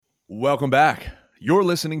Welcome back. You're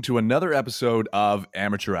listening to another episode of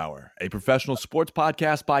Amateur Hour, a professional sports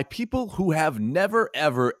podcast by people who have never,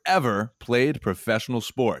 ever, ever played professional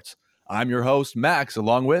sports. I'm your host, Max,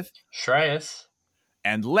 along with Shreyas.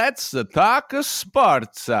 And let's talk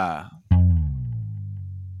sports.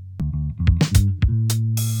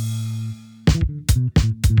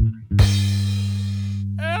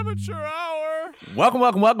 Amateur Hour.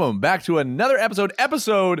 Welcome back to another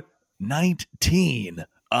episode 19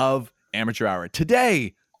 of Amateur Hour.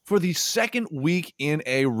 Today, for the second week in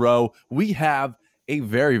a row, we have a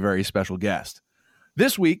very, very special guest.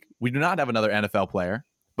 This week, we do not have another NFL player,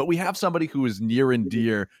 but we have somebody who is near and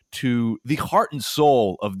dear to the heart and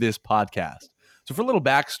soul of this podcast. So for a little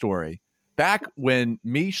backstory, back when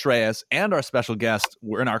me, Shreyas, and our special guest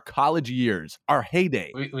were in our college years, our heyday.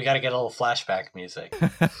 We got to get a little flashback music.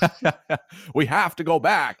 We have to go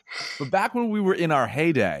back. But back when we were in our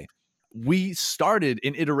heyday, we started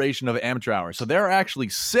an iteration of Amateur Hour. So there are actually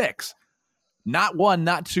 6, not 1,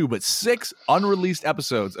 not 2, but 6 unreleased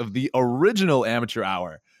episodes of the original Amateur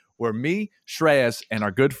Hour, where me, Shreyas, and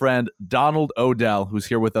our good friend Donald Odell, who's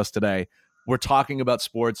here with us today, we're talking about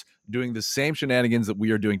sports, doing the same shenanigans that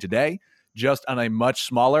we are doing today, just on a much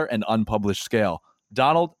smaller and unpublished scale.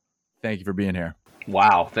 Donald, thank you for being here.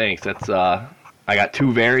 Wow, thanks. That's I got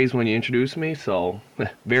 2 varies when you introduced me, so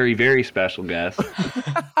very, very special guest.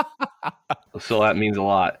 So that means a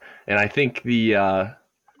lot. And I think the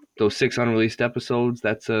those 6 unreleased episodes,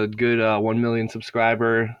 that's a good 1 million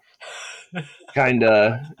subscriber kind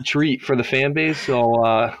of treat for the fan base.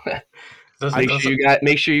 So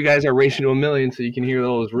make sure you guys are racing to 1 million so you can hear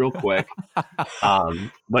those real quick.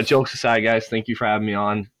 But jokes aside, guys, thank you for having me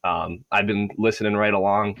on. I've been listening right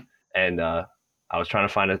along, and I was trying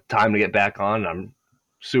to find a time to get back on. I'm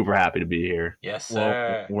super happy to be here. Yes,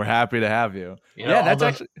 sir. Well, we're happy to have you.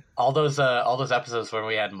 All those episodes where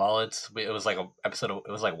we had mullets. It was like an episode.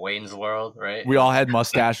 It was like Wayne's World, right? We all had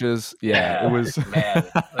mustaches. Yeah, it was. Man,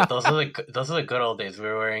 those are the good old days. We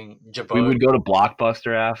were wearing jabot. We would go to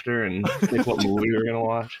Blockbuster after and pick what movie we were gonna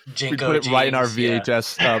watch. We put it right in our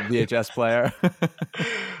VHS player.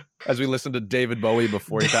 As we listened to David Bowie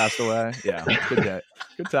before he passed away. Yeah, good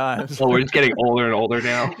times. Well, we're just getting older and older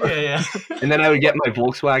now. Yeah. And then I would get my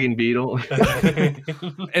Volkswagen Beetle.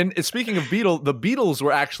 And speaking of Beetle, the Beatles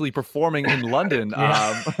were actually performing in London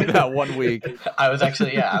that one week. I was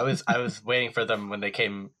waiting for them when they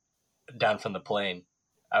came down from the plane.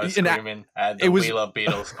 I was screaming. I had the We Love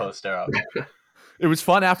Beatles poster up. It was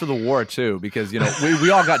fun after the war too, because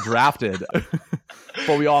we all got drafted,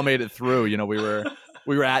 but we all made it through.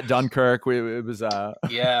 We were at Dunkirk. It was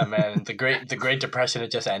yeah, man. The Great Depression had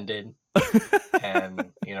just ended,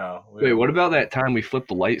 and Wait, what about that time we flipped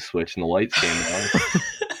the light switch and the lights came on?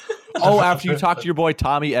 Oh, after you talked to your boy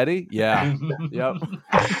Tommy Eddy? Yeah. Yep.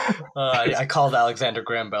 I called Alexander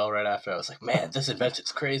Graham Bell right after. I was like, "Man, this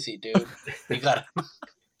invention's crazy, dude. You got."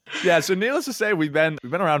 Yeah, so needless to say, we've been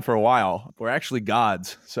around for a while. We're actually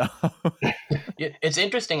gods. So it's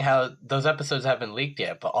interesting how those episodes haven't leaked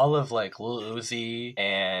yet, but all of like Lil Uzi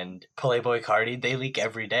and Playboy Cardi, they leak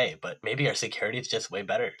every day. But maybe our security is just way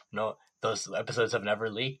better. No, those episodes have never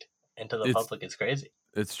leaked into the public. It's crazy.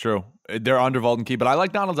 It's true. They're under vault and key. But I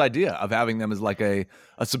like Donald's idea of having them as like a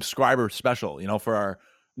subscriber special, for our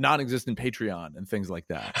non-existent Patreon and things like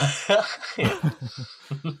that.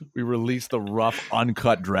 We released the rough,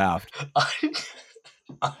 uncut draft.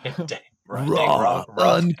 Uncut.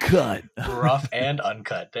 Rough and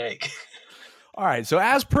uncut take. All right. So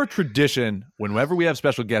as per tradition, whenever we have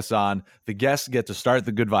special guests on, the guests get to start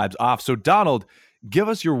the good vibes off. So Donald, give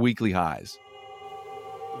us your weekly highs.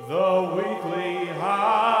 The weekly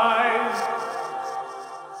highs.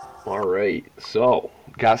 All right. So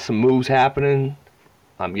got some moves happening.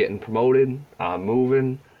 I'm getting promoted. I'm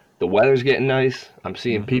moving. The weather's getting nice. I'm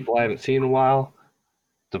seeing people I haven't seen in a while.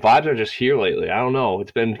 The vibes are just here lately. I don't know.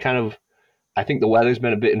 It's been I think the weather's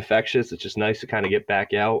been a bit infectious. It's just nice to kind of get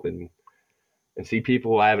back out and see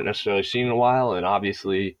people I haven't necessarily seen in a while, and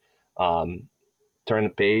obviously turn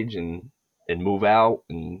the page and move out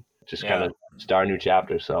and just kind of start a new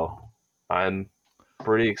chapter. So I'm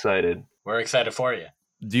pretty excited. We're excited for you.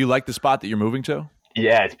 Do you like the spot that you're moving to?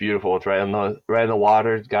 Yeah, it's beautiful. It's right on the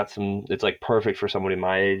water. It's like perfect for somebody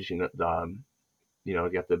my age. Got the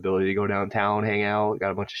ability to go downtown, hang out.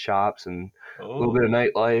 Got a bunch of shops and a little bit of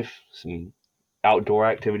nightlife. Some outdoor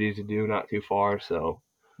activities to do, not too far. So.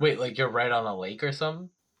 Wait, like you're right on a lake or something?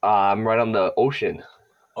 I'm right on the ocean.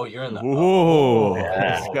 Oh, you're in the. Ooh,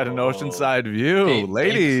 yeah. It's got an oceanside view,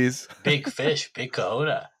 ladies. Big fish, big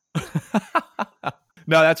kahuna.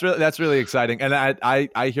 No, that's really exciting, and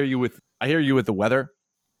I hear you with the weather.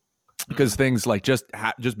 because things like just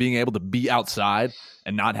being able to be outside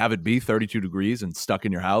and not have it be 32 degrees and stuck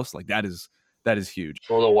in your house, like that is huge.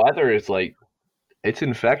 Well, the weather is like, it's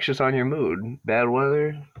infectious on your mood. Bad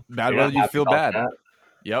weather. Bad weather, you feel bad. That.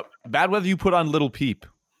 Yep. Bad weather, you put on Little Peep.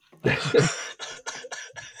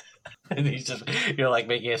 And you're like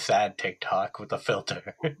making a sad TikTok with a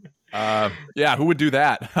filter. Yeah, who would do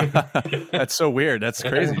that? That's so weird. That's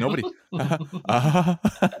crazy. Nobody. All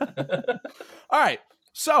right.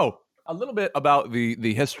 So a little bit about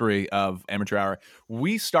the history of Amateur Hour.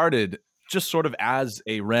 We started just sort of as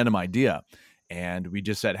a random idea. And we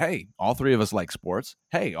just said, hey, all three of us like sports.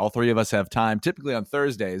 Hey, all three of us have time, typically on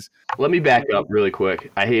Thursdays. Let me back up really quick.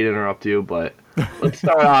 I hate to interrupt you, but let's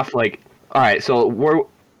start off like, all right, so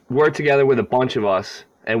we're together with a bunch of us,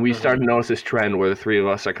 and we started to notice this trend where the three of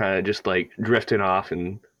us are kind of just like drifting off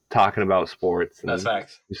and talking about sports. And that's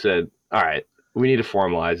facts. We said, all right, we need to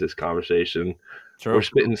formalize this conversation. True. We're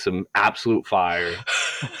spitting some absolute fire,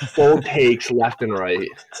 bold takes left and right.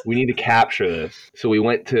 We need to capture this. So we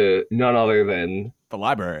went to none other than the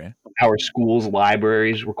library, our school's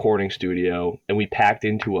library's recording studio, and we packed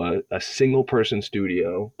into a single person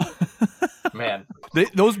studio. Man,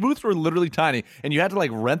 those booths were literally tiny, and you had to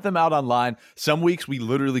like rent them out online. Some weeks we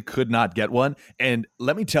literally could not get one. And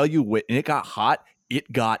let me tell you, when it got hot,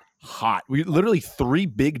 We literally three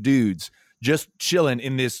big dudes just chilling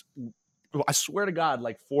in this, I swear to God,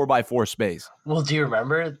 like 4x4 space. well, do you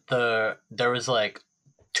remember there was like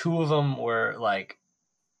two of them were like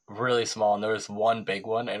really small, and there was one big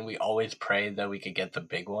one, and we always prayed that we could get the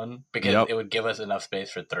big one because it would give us enough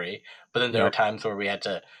space for three. But then there were times where we had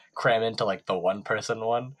to cram into like the one person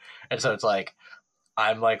one, and so it's like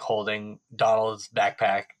I'm like holding Donald's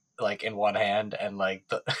backpack like in one hand and like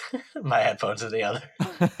my headphones in the other.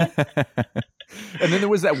 And then there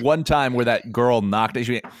was that one time where that girl knocked it.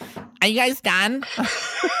 She went, "Are you guys done?"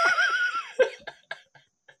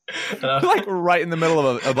 Like right in the middle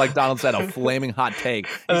of like Donald said, a flaming hot take.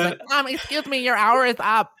 He's like, "Excuse me, your hour is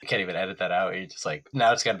up." You can't even edit that out. You're just like,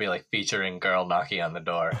 now it's gonna be like featuring girl knocking on the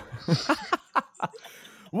door.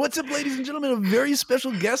 What's up, ladies and gentlemen? A very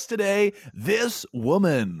special guest today. This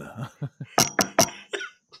woman.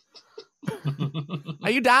 Are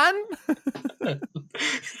you done?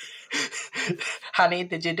 Honey,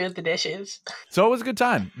 did you do the dishes? So it was a good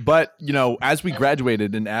time. But, you know, as we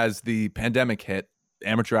graduated and as the pandemic hit,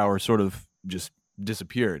 Amateur Hour sort of just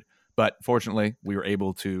disappeared. But fortunately, we were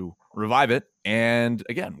able to revive it. And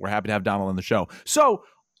again, we're happy to have Donald on the show. So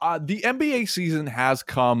the NBA season has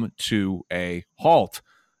come to a halt,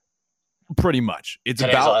 pretty much.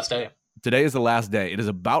 Today's the last day. Today is the last day. It is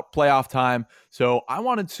about playoff time. So I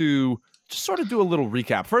wanted to just sort of do a little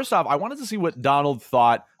recap. First off, I wanted to see what Donald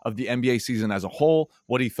thought of the NBA season as a whole,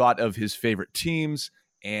 what he thought of his favorite teams,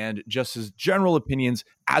 and just his general opinions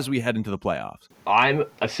as we head into the playoffs. I'm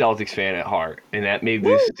a Celtics fan at heart, and that made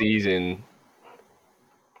this season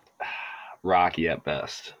rocky at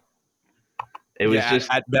best. It was just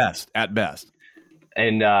at best.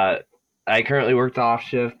 And I currently worked off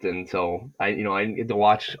shift, and so I didn't get to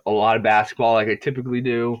watch a lot of basketball like I typically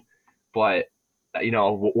do. But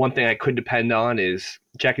one thing I could depend on is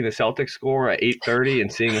checking the Celtics score at 8:30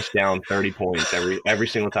 and seeing us down 30 points every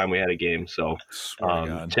single time we had a game. So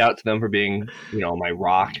shout out to them for being my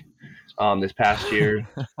rock this past year.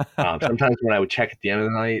 Sometimes when I would check at the end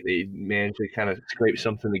of the night, they managed to kind of scrape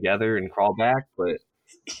something together and crawl back. But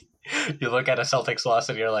you look at a Celtics loss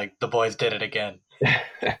and you're like, the boys did it again.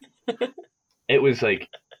 It was like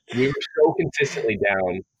we were so consistently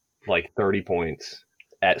down like 30 points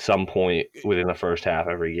at some point within the first half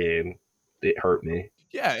every game. It hurt me.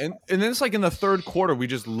 Yeah, and then it's like in the third quarter, we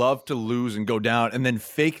just love to lose and go down and then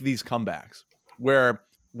fake these comebacks where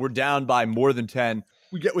we're down by more than 10.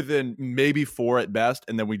 We get within maybe 4 at best,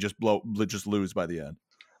 and then we just lose by the end.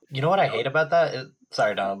 You know what I hate about that?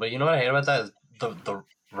 Sorry, Donald, but you know what I hate about that is the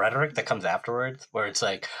rhetoric that comes afterwards, where it's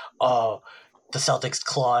like, oh, the Celtics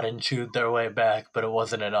clawed and chewed their way back, but it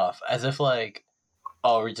wasn't enough. As if like,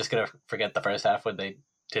 oh, we're just going to forget the first half when they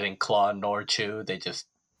didn't claw nor chew. They just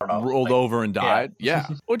rolled over and died. Yeah.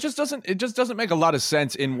 Well, it just doesn't make a lot of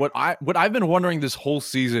sense. In what I've been wondering this whole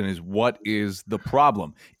season is, what is the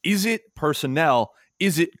problem? Is it personnel?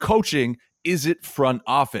 Is it coaching? Is it front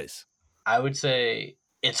office? I would say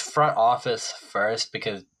it's front office first,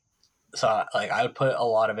 because I would put a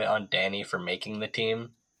lot of it on Danny for making the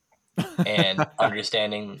team and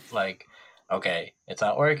understanding like, okay, it's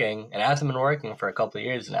not working, and it hasn't been working for a couple of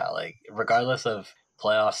years now. Like, regardless of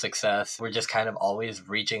playoff success, we're just kind of always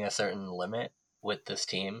reaching a certain limit with this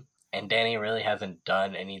team, and Danny really hasn't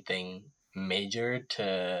done anything major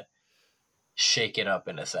to shake it up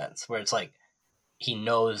in a sense where it's like, he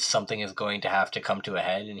knows something is going to have to come to a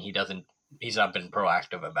head, and he's not been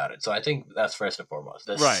proactive about it. So I think that's first and foremost.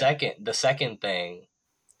 The second thing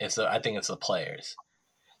is I think it's the players.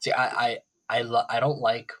 See, I don't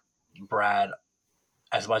like Brad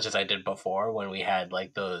as much as I did before when we had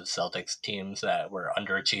like those Celtics teams that were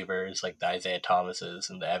underachievers, like the Isaiah Thomases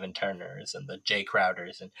and the Evan Turners and the Jay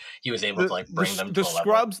Crowders, and he was able to like bring them to the a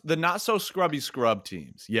scrubs, level. the not so scrubby scrub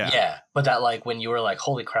teams. Yeah, but that like when you were like,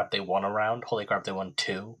 holy crap, they won a round, holy crap, they won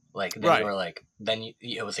two. Like then you were like,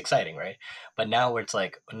 it was exciting, right? But now where it's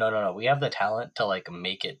like, no, we have the talent to like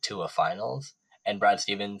make it to a finals, and Brad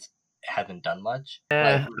Stevens hasn't done much.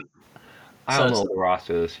 I don't know the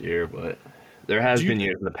roster this year, but there has been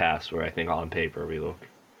years in the past where I think on paper we look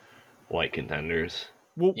like contenders.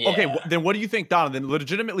 Well, okay, then what do you think, Donald? Then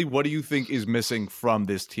legitimately, what do you think is missing from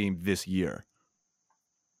this team this year?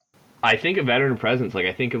 I think a veteran presence. Like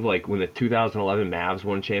I think of like when the 2011 Mavs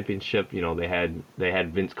won a championship. You know, they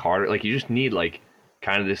had Vince Carter. Like you just need like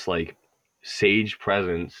kind of this like sage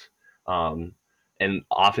presence. And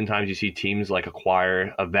oftentimes you see teams like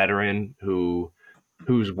acquire a veteran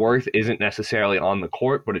whose worth isn't necessarily on the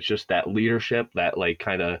court, but it's just that leadership, that like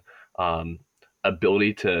kind of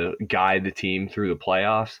ability to guide the team through the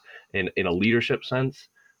playoffs in a leadership sense.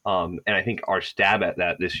 And I think our stab at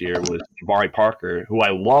that this year was Jabari Parker, who I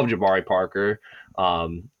love Jabari Parker.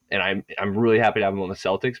 And I'm really happy to have him on the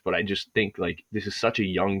Celtics, but I just think like this is such a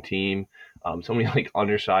young team. So many like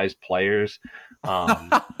undersized players.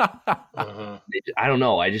 I don't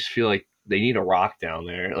know. I just feel like they need a rock down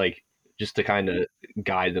there. Like, just to kind of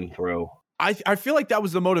guide them through. I feel like that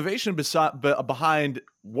was the motivation behind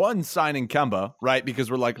one signing Kemba, right?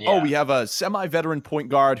 Because we're like, we have a semi-veteran point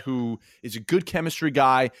guard who is a good chemistry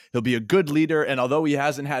guy. He'll be a good leader. And although he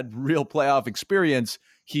hasn't had real playoff experience,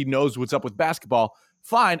 he knows what's up with basketball.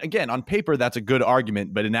 Fine. Again, on paper, that's a good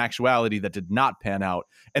argument. But in actuality, that did not pan out.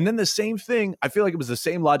 And then the same thing, I feel like it was the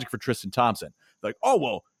same logic for Tristan Thompson. Like,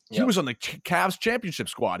 he was on the Cavs championship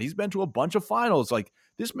squad. He's been to a bunch of finals. Like,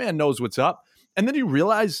 this man knows what's up. And then you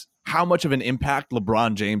realize how much of an impact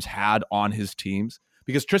LeBron James had on his teams,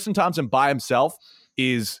 because Tristan Thompson by himself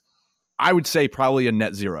is, I would say, probably a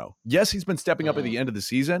net zero. Yes, he's been stepping up at the end of the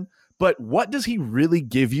season, but what does he really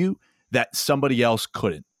give you that somebody else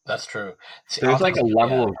couldn't? That's true. There's like a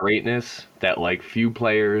level of greatness that like few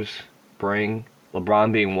players bring,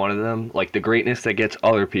 LeBron being one of them, like the greatness that gets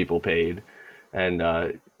other people paid. And,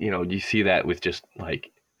 you see that with just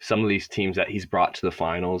like some of these teams that he's brought to the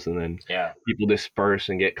finals, and then people disperse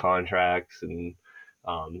and get contracts, and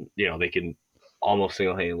they can almost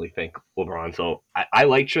single-handedly thank LeBron. So I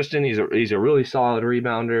like Tristan. He's a really solid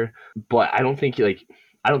rebounder, but I don't think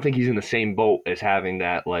he's in the same boat as having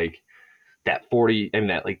that like that 40 and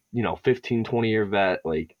that 15, 20-year vet.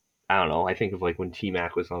 Like, I don't know. I think of like when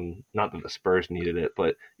T-Mac was on, not that the Spurs needed it,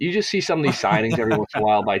 but you just see some of these signings every once in a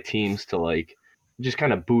while by teams to like just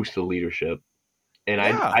kind of boost the leadership. And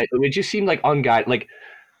it just seemed like unguided. Like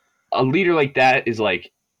a leader like that is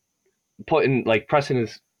like pressing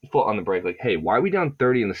his foot on the brake. Like, hey, why are we down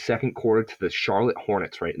 30 in the second quarter to the Charlotte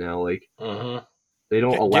Hornets right now? Like, they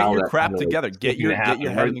don't allow get your that crap together. Get your head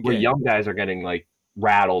in the game. Young guys are getting like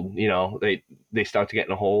rattled. They start to get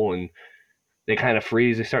in a hole and they kind of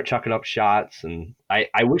freeze. They start chucking up shots. And I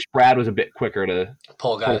wish Brad was a bit quicker to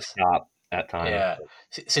pull guys stop at times. Yeah.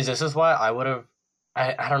 See, this is why I would have.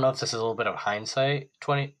 I don't know if this is a little bit of hindsight,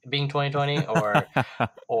 being 2020,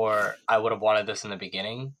 or I would have wanted this in the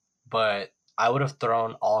beginning, but I would have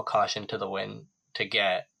thrown all caution to the wind to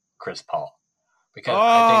get Chris Paul, because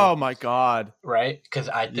I think, my God, right? Because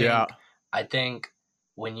I think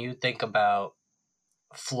when you think about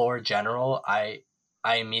floor general, I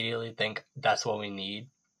immediately think that's what we need,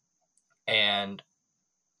 and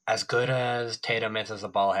as good as Tatum is as a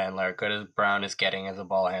ball handler, good as Brown is getting as a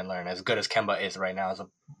ball handler, and as good as Kemba is right now as a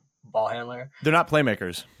ball handler, they're not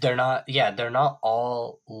playmakers. They're not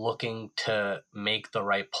all looking to make the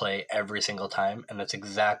right play every single time, and that's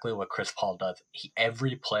exactly what Chris Paul does.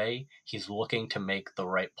 Every play, he's looking to make the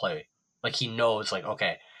right play. Like, he knows, like,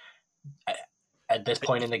 okay, at this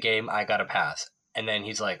point in the game, I got to pass. And then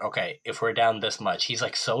he's like, okay, if we're down this much, he's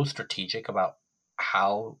like so strategic about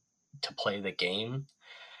how to play the game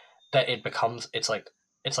that it's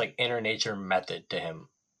like inner nature method to him,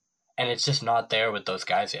 and it's just not there with those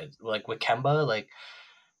guys yet. Like with Kemba, like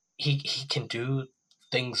he can do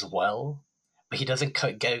things well, but he doesn't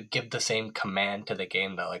give the same command to the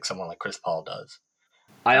game that like someone like Chris Paul does.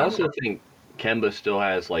 I also think Kemba still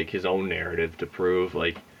has like his own narrative to prove.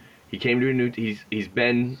 Like, he came to he's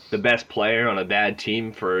been the best player on a bad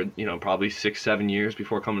team for, probably 6-7 years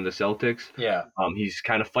before coming to the Celtics. Yeah. He's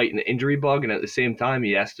kind of fighting the injury bug, and at the same time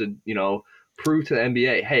he has to, prove to the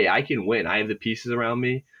NBA, hey, I can win. I have the pieces around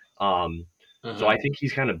me. So I think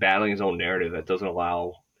he's kind of battling his own narrative that doesn't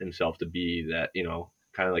allow himself to be that,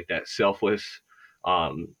 kind of like that selfless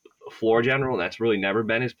floor general. That's really never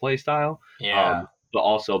been his play style. Yeah. But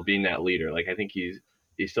also being that leader. Like, I think he's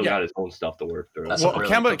still got his own stuff to work through. Well,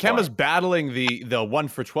 really Kemba's battling the 1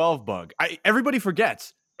 for 12 bug. Everybody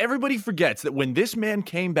forgets that when this man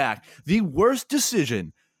came back, the worst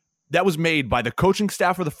decision that was made by the coaching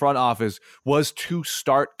staff or the front office was to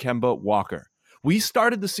start Kemba Walker. We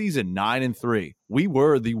started the season 9-3. We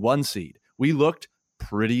were the 1 seed. We looked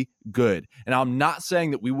pretty good. And I'm not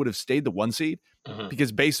saying that we would have stayed the 1 seed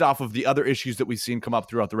because based off of the other issues that we've seen come up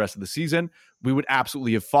throughout the rest of the season, we would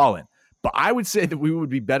absolutely have fallen. But I would say that we would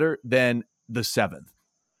be better than the 7th,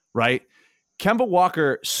 right? Kemba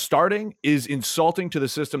Walker starting is insulting to the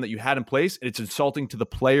system that you had in place, and it's insulting to the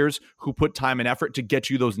players who put time and effort to get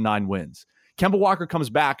you those 9 wins. Kemba Walker comes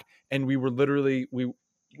back, and we were literally we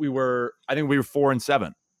were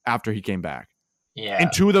 4-7 after he came back. Yeah.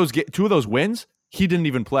 And two of those wins, he didn't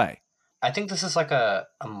even play. I think this is like a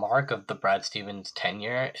mark of the Brad Stevens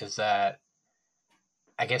tenure is that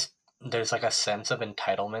I guess there's like a sense of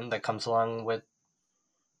entitlement that comes along with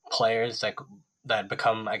players that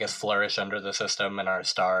become, I guess, flourish under the system and are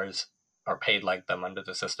stars or paid like them under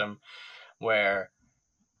the system, where,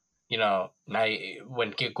 now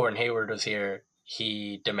when Gordon Hayward was here,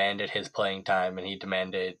 he demanded his playing time and he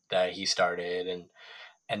demanded that he started.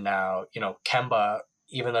 And now, Kemba,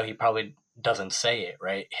 even though he probably doesn't say it,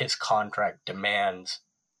 right, his contract demands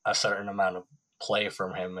a certain amount of play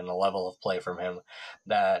from him and a level of play from him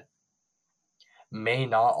that may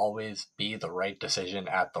not always be the right decision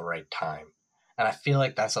at the right time. And I feel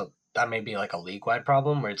like that may be like a league-wide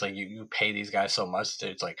problem where it's like you pay these guys so much that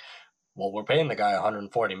it's like, well, we're paying the guy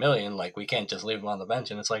 $140 million, like we can't just leave him on the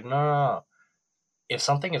bench. And it's like, no. If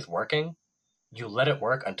something is working, you let it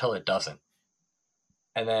work until it doesn't.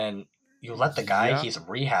 And then you let the guy, he's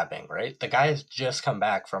rehabbing, right? The guy has just come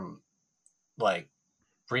back from like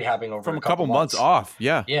rehabbing over from a couple months off.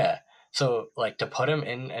 Yeah. Yeah. So like to put him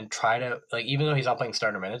in and try to, like, even though he's not playing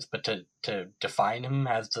starter minutes, but to define him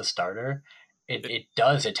as the starter,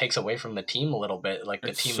 it takes away from the team a little bit, like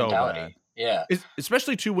the team mentality. Bad. Yeah.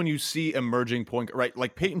 Especially too when you see emerging point, right?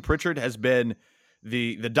 Like Peyton Pritchard has been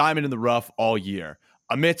the diamond in the rough all year.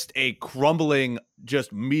 Amidst a crumbling,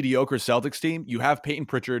 just mediocre Celtics team, you have Peyton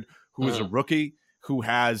Pritchard, who is a rookie, who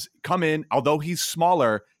has come in, although he's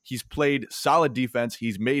smaller, he's played solid defense,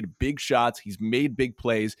 he's made big shots, he's made big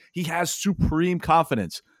plays, he has supreme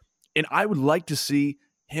confidence. And I would like to see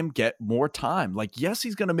him get more time. Like, yes,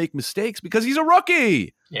 he's going to make mistakes because he's a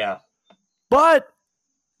rookie. Yeah. But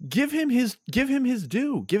give him his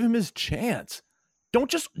due, give him his chance. Don't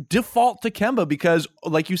just default to Kemba because,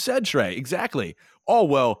 like you said, Shrey, exactly. Oh,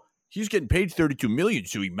 well, he's getting paid $32 million,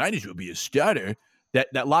 so he might as well be a starter.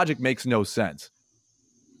 That logic makes no sense.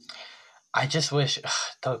 I just wish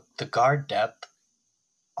the guard depth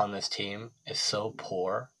on this team is so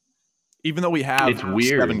poor. Even though we have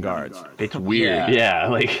 7 guards. It's weird. Yeah,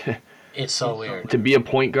 like it's so weird. To be a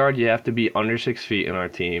point guard, you have to be under 6 feet in our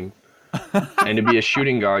team. And to be a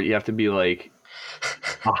shooting guard, you have to be like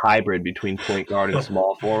a hybrid between point guard and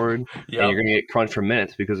small forward. And you're going to get crunched for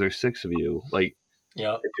minutes because there's 6 of you. Like,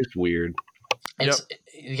 it's just weird.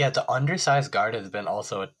 The undersized guard has been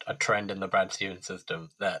also a trend in the Brad Stevens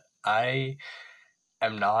system that I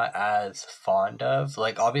am not as fond of.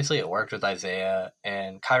 Like, obviously it worked with Isaiah,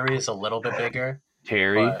 and Kyrie is a little bit bigger.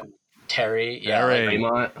 Terry,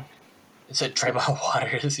 Draymond. It's Draymond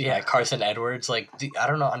Waters, Carson Edwards. Like, I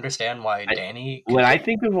don't understand why Danny. When I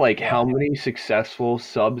think of how many successful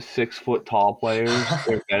sub 6 foot tall players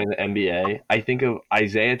there's been in the NBA, I think of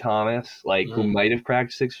Isaiah Thomas, who might have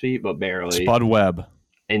cracked 6 feet but barely. Spud Webb,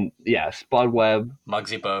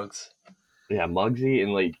 Muggsy Bogues. Yeah, Muggsy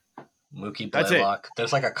and Mookie Blaylock.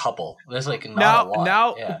 There's a couple. There's not a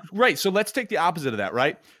lot. Right. So let's take the opposite of that.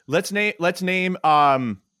 Right. Let's name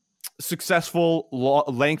successful,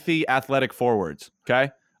 lengthy, athletic forwards.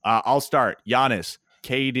 Okay, I'll start. Giannis,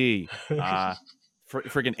 KD,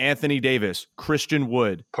 friggin' Anthony Davis, Christian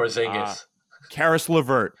Wood, Porzingis, Karis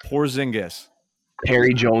LeVert, Porzingis,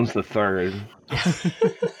 Perry Jones III.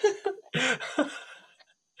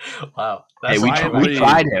 Wow. Hey, we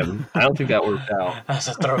tried him. I don't think that worked out. That's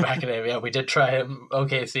a throwback name. Yeah, we did try him.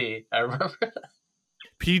 OKC. I remember.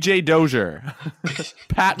 PJ Dozier,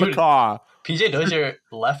 Pat McCaw. PJ Dozier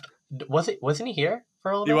left. Wasn't he here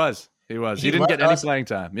for a little bit? He was. He didn't get any playing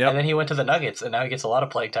time. Yeah. And then he went to the Nuggets, and now he gets a lot of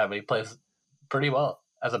playing time, and he plays pretty well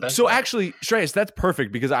as a bench player. Actually, Shreyas, that's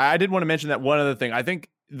perfect because I did want to mention that one other thing. I think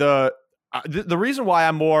the reason why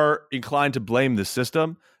I'm more inclined to blame the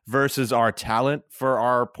system versus our talent for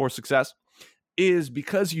our poor success is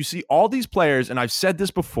because you see all these players, and I've said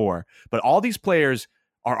this before, but all these players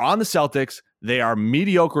are on the Celtics. They are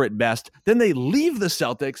mediocre at best. Then they leave the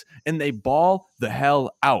Celtics and they ball the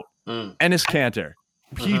hell out. Enes Kanter,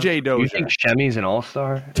 PJ Dozier. You think Shemmy's an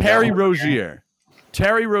all-star? Terry Rozier.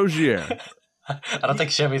 I don't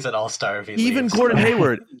think Chevy's an all-star if he Even leaves. Gordon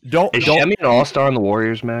Hayward. Is Shemmy an all-star on the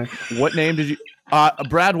Warriors, Max? What name did you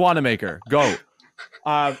Brad Wanamaker. Go.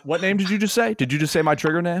 What name did you just say? Did you just say my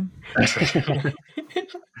trigger name?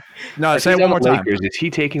 No, say it one more time. Lakers. Is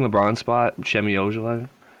he taking LeBron's spot, Shemy Ojale?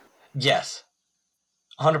 Yes.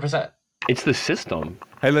 100%. It's the system.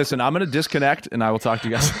 Hey, listen, I'm going to disconnect and I will talk to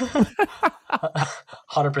you guys.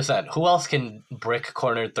 100%. Who else can brick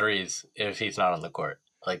corner threes if he's not on the court?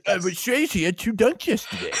 Like, But Shreyas had 2 dunks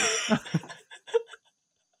yesterday.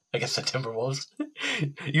 I guess the Timberwolves.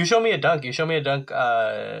 You show me a dunk.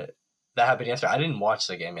 That happened yesterday. I didn't watch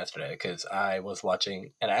the game yesterday because I was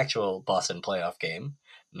watching an actual Boston playoff game,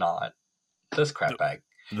 not this crap bag.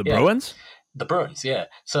 The Bruins? The Bruins, yeah.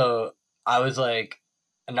 So I was like,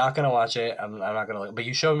 I'm not gonna watch it. I'm not gonna look. But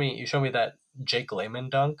you show me that Jake Layman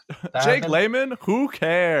dunk. Jake Layman? Who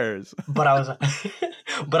cares? But I was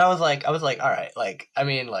like, all right. Like, I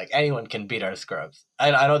mean, like anyone can beat our scrubs.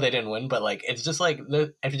 I know they didn't win, but like it's just like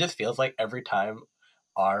it just feels like every time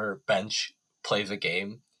our bench plays a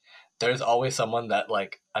game, there's always someone that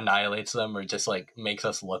like annihilates them or just like makes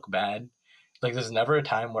us look bad. Like there's never a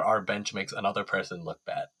time where our bench makes another person look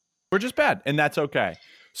bad. We're just bad, and that's okay.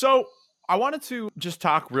 So I wanted to just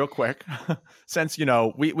talk real quick, since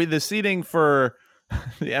we the seating for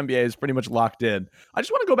the NBA is pretty much locked in. I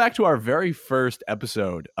just want to go back to our very first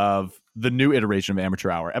episode of the new iteration of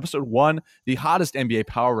Amateur Hour, episode 1, the hottest NBA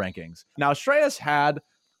power rankings. Now, Shreyas had.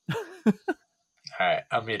 All right,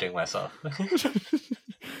 I'm muting myself. Now,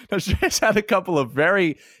 Shreyas had a couple of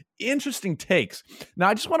very interesting takes. Now,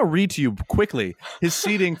 I just want to read to you quickly his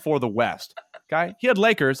seeding for the West. Okay, he had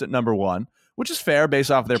Lakers at number 1, which is fair based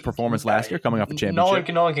off their performance last year, coming off a championship.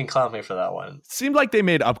 No one can clown me for that one. Seemed like they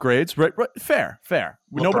made upgrades. Right, fair.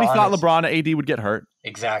 Nobody thought LeBron and AD would get hurt.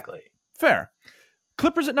 Exactly. Fair.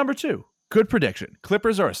 Clippers at number 2. Good prediction.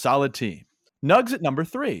 Clippers are a solid team. Nugs at number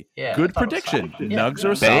 3. Yeah, good prediction. Nugs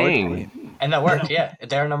are a solid team. And that worked, yeah.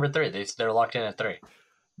 They're number 3. They're locked in at 3.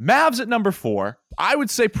 Mavs at number 4. I would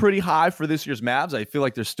say pretty high for this year's Mavs. I feel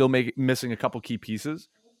like they're still missing a couple key pieces,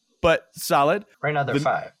 but solid. Right now they're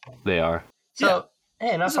 5. They are. So,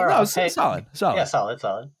 hey, not far off. Hey, solid. Yeah, solid.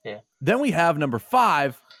 Yeah. Then we have number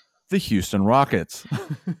 5, the Houston Rockets.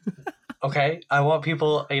 Okay, I want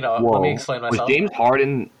people, Whoa. let me explain myself. Was James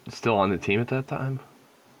Harden still on the team at that time?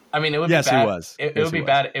 I mean, it would yes, be bad. He was. It would be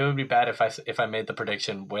bad. It would be bad if I made the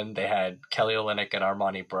prediction when they had Kelly Olynyk and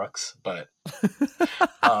Armani Brooks, but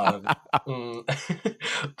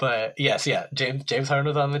but yes, yeah. James Harden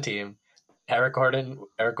was on the team. Eric Gordon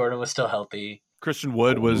was still healthy. Christian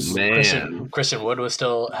Wood was Christian Wood was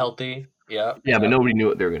still healthy. Yeah. Yeah, but nobody knew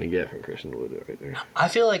what they were going to get from Christian Wood right there. I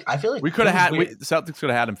feel like we could have had the Celtics could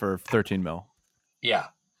have had him for 13 mil. Yeah.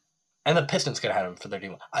 And the Pistons could have had him for 13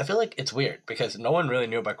 mil. I feel like it's weird because no one really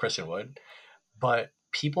knew about Christian Wood, but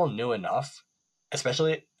people knew enough,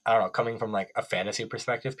 especially, I don't know, coming from like a fantasy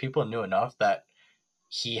perspective, people knew enough that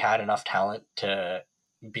he had enough talent to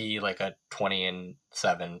be like a 20-7,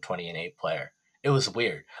 20-8 player. It was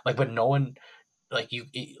weird. Like, but no one, like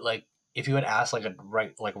if you had asked like a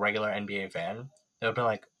regular NBA fan, they would be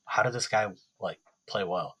like, how did this guy like play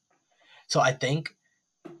well? So I think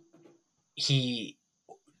he,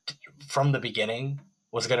 from the beginning,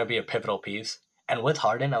 was going to be a pivotal piece. And with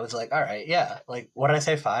Harden, I was like, all right, yeah. Like, what did I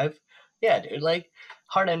say, 5? Yeah, dude. Like,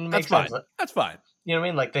 Harden makes sense. That's fine. You know what I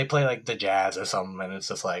mean? Like, they play like the Jazz or something, and it's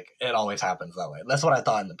just like, it always happens that way. That's what I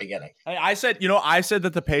thought in the beginning. I said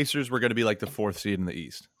that the Pacers were going to be like the 4th seed in the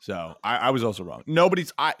East. So I was also wrong.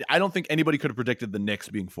 I don't think anybody could have predicted the Knicks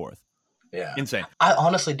being 4th. Yeah. Insane. I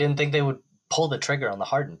honestly didn't think they would pull the trigger on the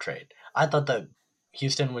Harden trade. I thought that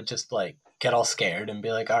Houston would just like get all scared and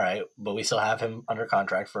be like, all right, but we still have him under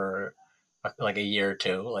contract for like a year or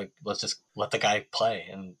 2. Like, let's just let the guy play.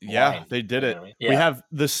 And yeah, they did it. Yeah. We have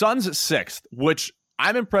the Suns at 6th, which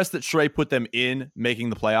I'm impressed that Shrey put them in making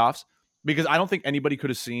the playoffs, because I don't think anybody could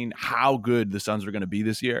have seen how good the Suns were going to be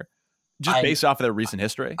this year, just based off of their recent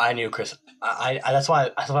history. I knew Chris. That's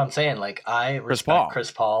what I'm saying. Like, I respect Chris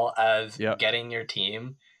Paul as getting your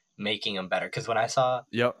team, making them better. Because when I saw,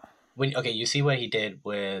 you see what he did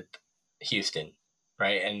with Houston,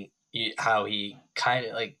 right? And how he kind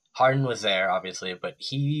of like, Harden was there obviously, but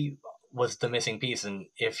he was the missing piece. And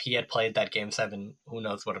if he had played that game 7, who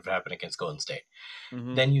knows what would have happened against Golden State.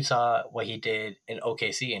 Mm-hmm. Then you saw what he did in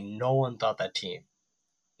OKC, and no one thought that team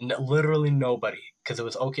literally nobody, because it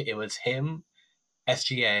was okay. It was him,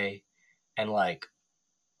 SGA, and like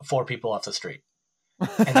 4 people off the street,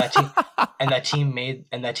 and that team made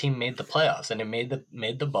the playoffs, and it made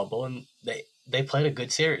the bubble, and they played a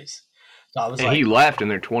good series. So I was he left, and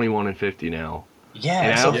they're 21-50 now. Yeah,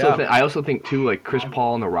 and I also think too, like Chris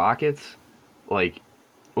Paul and the Rockets, like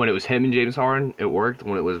when it was him and James Harden, it worked.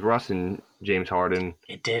 When it was Russ and James Harden,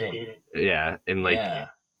 it didn't. Yeah, and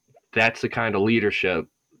that's the kind of leadership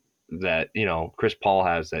that Chris Paul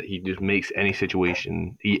has, that he just makes any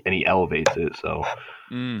situation and he elevates it. So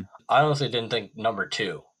I honestly didn't think number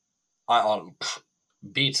 2.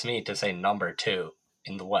 Beats me to say number 2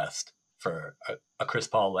 in the West for a Chris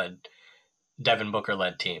Paul led, Devin Booker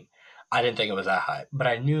led team. I didn't think it was that high, but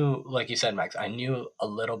I knew, like you said, Max, I knew a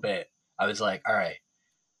little bit. I was like, all right,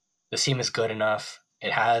 this team is good enough.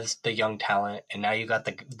 It has the young talent, and now you got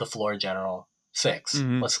the floor general. 6.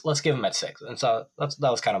 Mm-hmm. Let's give him at 6. And so that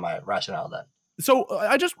was kind of my rationale then. So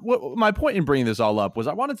my point in bringing this all up was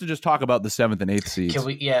I wanted to just talk about the 7th and 8th seeds. Can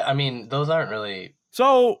we? Yeah, I mean, those aren't really.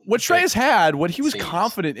 So what Shreyas had, what he was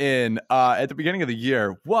confident in at the beginning of the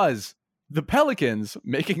year, was the Pelicans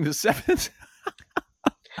making the 7th.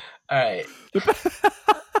 All right.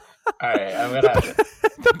 All right, I'm gonna have to.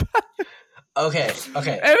 Okay.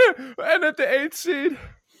 And at the 8th seed,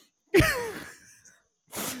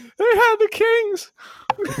 they had the Kings.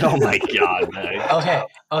 Oh my God, man.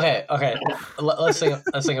 Okay. Let's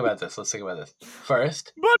think about this.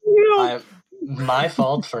 First, my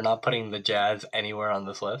fault for not putting the Jazz anywhere on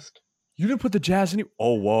this list. You didn't put the Jazz any.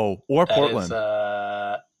 Oh, whoa. Or that Portland.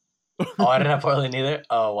 I didn't have Portland either.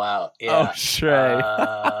 Oh, wow. Yeah. Oh, Shrey.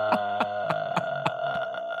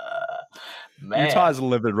 Man. Utah's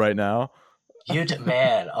livid right now.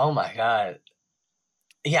 Man. Oh my God.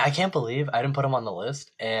 Yeah, I can't believe I didn't put them on the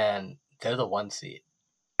list, and they're the 1 seed.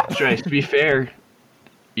 Shreyas, to be fair,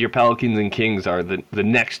 your Pelicans and Kings are the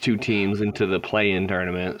next 2 teams into the play-in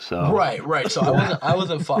tournament. So right. So I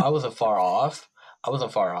wasn't far off.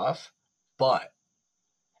 But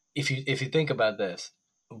if you think about this,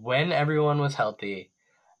 when everyone was healthy,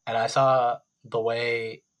 and I saw the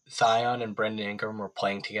way Zion and Brendan Ingram were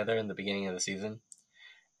playing together in the beginning of the season,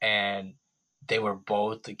 and they were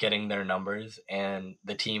both getting their numbers, and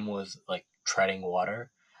the team was like treading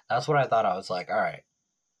water. That's what I thought. I was like, all right,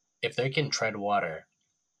 if they can tread water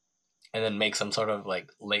and then make some sort of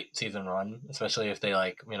like late season run, especially if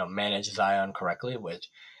they manage Zion correctly, which,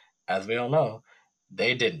 as we all know,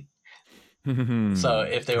 they didn't. So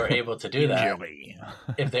if they were able to do that,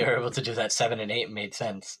 7 and 8 made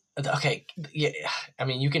sense. Okay, yeah. I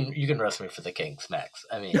mean, you can roast me for the Kings, Max.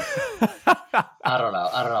 I mean, I don't know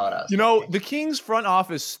what else. The Kings front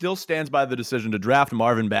office still stands by the decision to draft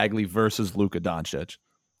Marvin Bagley versus Luka Doncic.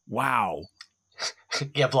 Wow.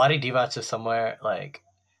 Yeah, Vlade Divac is somewhere like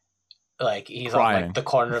he's crying on like the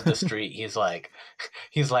corner of the street. He's like,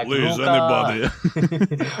 please, Luka. Anybody?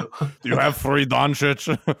 Do you have free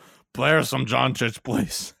Doncic? Play some Doncic,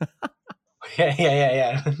 please.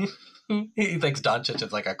 Yeah. He thinks Doncic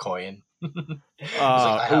is like a coin.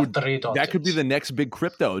 I have 3 Doncic. That could be the next big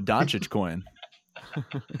crypto, Doncic coin.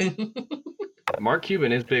 Mark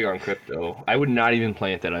Cuban is big on crypto. I would not even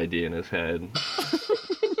plant that idea in his head.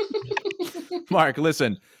 Mark,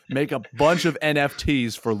 listen, make a bunch of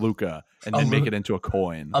NFTs for Luka and then make it into a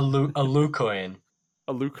coin. A Lu coin.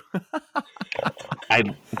 A Luke. I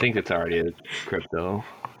think it's already a crypto.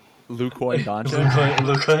 Lucoin Doncic.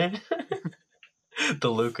 Lucoin.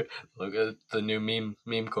 The new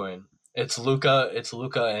meme coin. It's Luka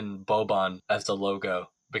and Boban as the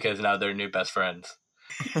logo because now they're new best friends.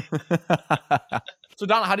 So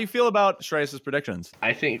Donald, how do you feel about Shreyas' predictions?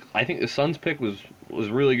 I think the Suns pick was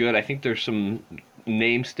really good. I think there's some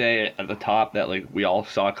names stay at the top that like we all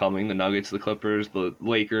saw coming: the Nuggets, the Clippers, the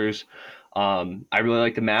Lakers. I really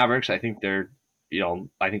like the Mavericks. I think they're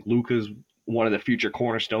I think Luka's one of the future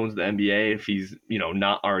cornerstones of the NBA if he's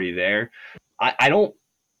not already there. I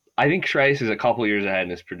think Shreyas is a couple years ahead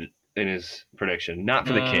in his prediction. Not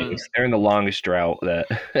for the Kings. They're in the longest drought. That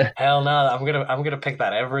hell no. I'm gonna pick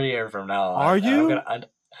that every year from now on. Are you?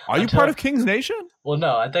 Are you part of Kings Nation? Well,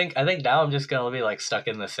 no. I think now I'm just gonna be like stuck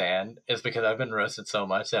in the sand. It's because I've been roasted so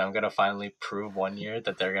much that I'm gonna finally prove one year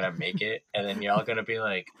that they're gonna make it, and then y'all gonna be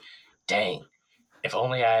like, "Dang, if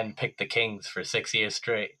only I hadn't picked the Kings for 6 years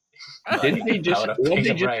straight." Didn't they just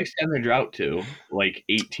extend their drought to like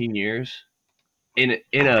 18 years in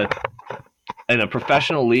a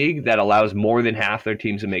professional league that allows more than half their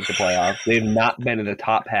teams to make the playoffs? They've not been in the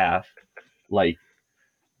top half like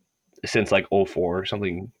since like 2004 or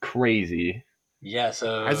something crazy. Yeah,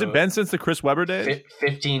 so has it been since the Chris Webber days?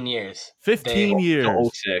 15 years. 15 years.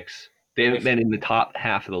 2006. They haven't been in the top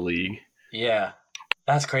half of the league. Yeah,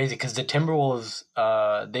 that's crazy because the Timberwolves,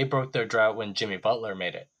 they broke their drought when Jimmy Butler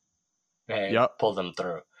made it. They pulled them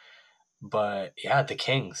through. But yeah, the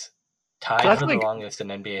Kings tied for the longest in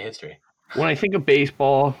NBA history. When I think of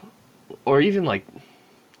baseball, or even like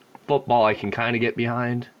football, I can kind of get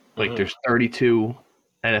behind. Like there's 32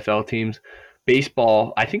 NFL teams.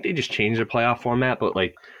 Baseball, I think they just changed their playoff format, but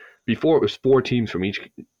like before it was 4 teams from each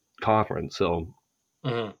conference. So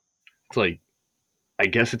it's like, I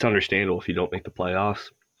guess it's understandable if you don't make the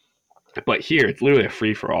playoffs. But here, it's literally a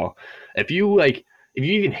free for all. If you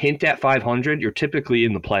even hint at 500, you're typically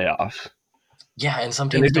in the playoffs. Yeah, and some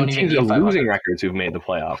teams don't even need 500. Losing records who've made the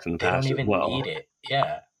playoffs in the past as well. They don't even need it.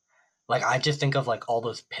 Yeah. Like, I just think of, like, all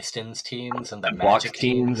those Pistons teams and the Magic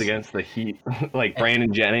teams against the Heat. Like,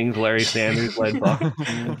 Brandon Jennings, Larry Sanders led Bucks.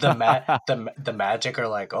 The Magic are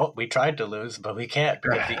like, oh, we tried to lose, but we can't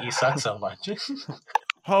because the East sucks so much.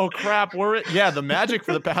 Oh, crap. The Magic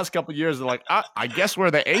for the past couple of years, they're like, I guess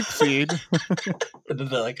we're the 8th seed.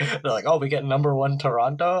 they're like, oh, we get number 1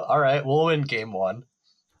 Toronto? All right, we'll win game 1.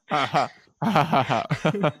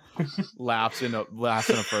 Laughs in a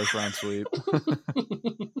first round sweep.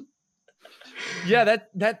 Yeah,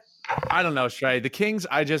 that I don't know, Shrey. The Kings,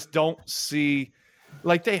 I just don't see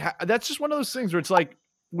like that's just one of those things where it's like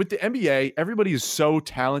with the NBA, everybody is so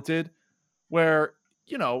talented where,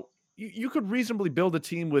 you know, you could reasonably build a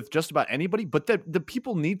team with just about anybody, but the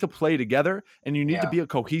people need to play together and you need to be a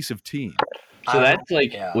cohesive team. So that's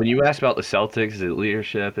like when you asked about the Celtics, is it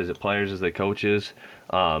leadership? Is it players? Is it coaches?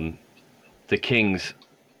 The Kings,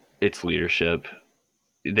 it's leadership.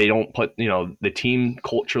 They don't put, you know, the team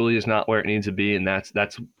culturally is not where it needs to be, and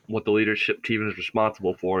that's what the leadership team is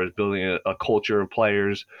responsible for, is building a culture of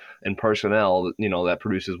players and personnel, you know, that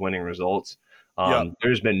produces winning results.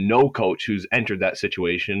 There's been no coach who's entered that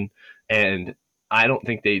situation, and I don't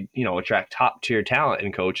think they, you know, attract top tier talent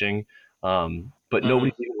in coaching. But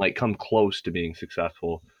nobody's even like come close to being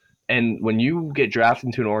successful. And when you get drafted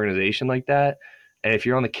into an organization like that, and if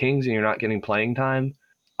you're on the Kings and you're not getting playing time,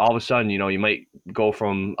 all of a sudden, you know, you might go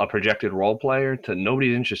from a projected role player to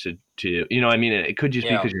nobody's interested to you. You know what I mean? It could just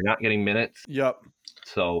be because you're not getting minutes. Yep.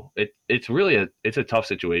 So it's really a tough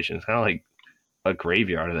situation. It's kind of like a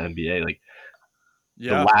graveyard of the NBA. Like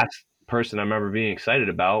the last person I remember being excited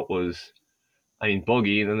about was,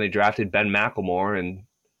 Boogie. And then they drafted Ben McLemore, and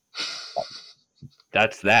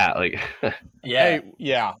that's that. Like, yeah.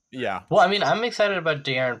 Well, I'm excited about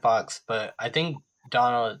De'Aaron Fox, but I think,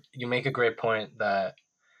 Donald, you make a great point that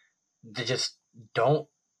they just don't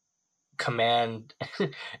command.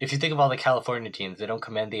 If you think of all the California teams, they don't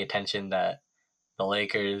command the attention that the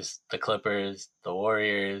Lakers, the Clippers, the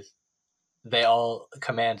Warriors, they all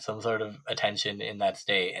command some sort of attention in that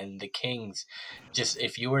state. And the Kings, just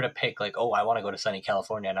if you were to pick, like, oh, I want to go to sunny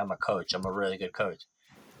California and I'm a coach, I'm a really good coach.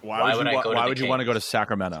 Why would you want to go to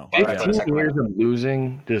Sacramento? 15 years of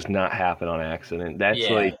losing does not happen on accident. That's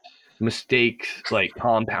like mistakes, like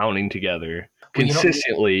compounding together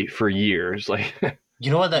consistently for years. Like, you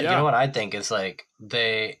know what I think is, like,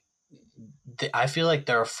 they I feel like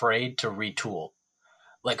they're afraid to retool.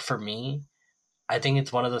 Like, for me, I think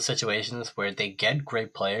it's one of those situations where they get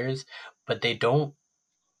great players, but they don't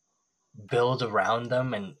build around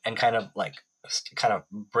them and kind of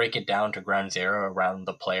break it down to ground zero around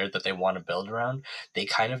the player that they want to build around. They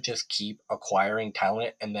kind of just keep acquiring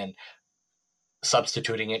talent and then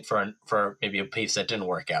substituting it for maybe a piece that didn't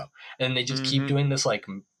work out. And they just keep doing this, like,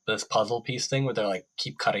 this puzzle piece thing where they're like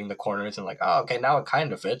keep cutting the corners and like, oh, okay, now it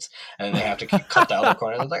kind of fits, and then they have to keep cut the other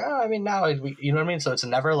corners. It's like, oh, now you know what I mean? So it's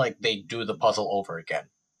never like they do the puzzle over again.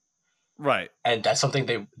 Right. And that's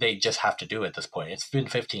something they just have to do at this point. It's been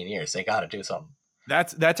 15 years. They got to do something.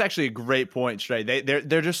 That's actually a great point, Shrey.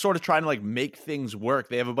 They're just sort of trying to, like, make things work.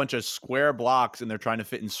 They have a bunch of square blocks and they're trying to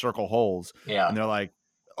fit in circle holes. Yeah. And they're like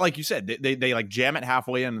you said, they like jam it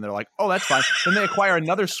halfway in and they're like, oh, that's fine. Then they acquire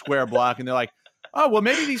another square block and they're like, oh, well,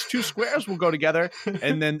 maybe these two squares will go together.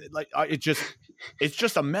 And then, like, it's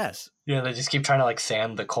just a mess. Yeah, they just keep trying to, like,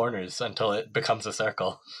 sand the corners until it becomes a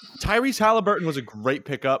circle. Tyrese Halliburton was a great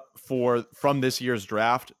pickup from this year's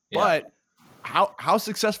draft, but how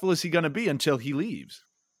successful is he going to be until he leaves?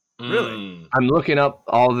 Really? I'm looking up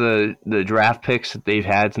all the draft picks that they've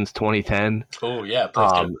had since 2010. Oh, yeah.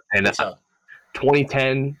 Please do. And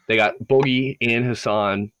 2010, they got Boogie and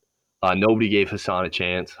Hassan. Nobody gave Hassan a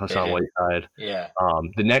chance. Hassan Whiteside. Yeah.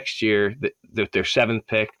 The next year, their 7th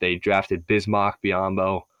pick, they drafted Bismack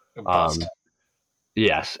Biyombo.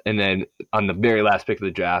 Yes, and then on the very last pick of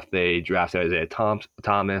the draft, they drafted Isaiah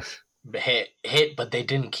Thomas. Hit, but they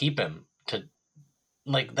didn't keep him.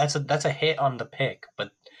 That's a hit on the pick,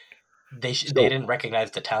 but they didn't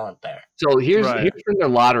recognize the talent there. So here's Right. from their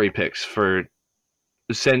lottery picks for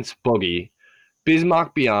since Boogie.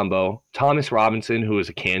 Bismarck Biyombo, Thomas Robinson, who is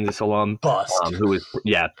a Kansas alum, Bust. who was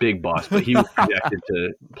big bust, but he was projected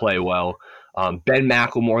to play well. Ben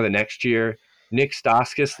McLemore the next year, Nick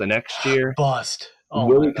Stauskas the next year, Bust. Oh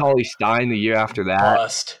Willie Cauley-Stein the year after that,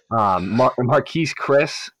 Bust. Marquise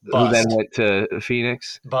Chris, who then went to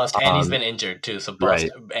Phoenix. Bust, and he's been injured too, so bust,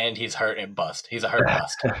 right. and he's hurt and bust. He's a hurt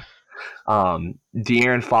bust.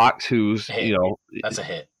 De'Aaron Fox, who's that's a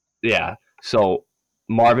hit. Yeah. So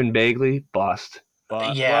Marvin Bagley, bust.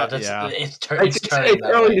 It's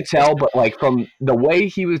early to tell, but like from the way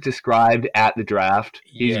he was described at the draft,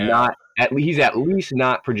 he's at least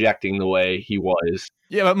not projecting the way he was.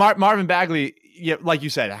 Yeah, but Marvin Bagley, like you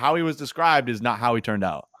said, how he was described is not how he turned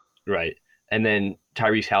out. Right. And then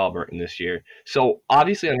Tyrese Halliburton this year. So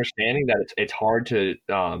obviously understanding that it's hard to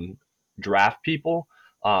draft people,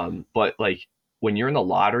 but like when you're in the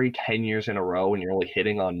lottery 10 years in a row and you're only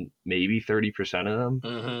hitting on maybe 30% of them,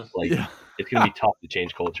 it's going to be tough to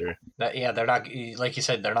change culture. They're not, like you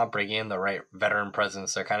said, they're not bringing in the right veteran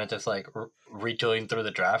presence. They're kind of just like retooling through the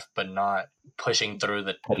draft, but not pushing through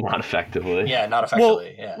not effectively. Yeah, not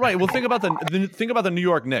effectively. Right. Well, think about the New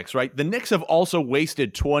York Knicks, right? The Knicks have also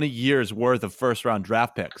wasted 20 years worth of first round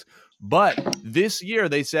draft picks. But this year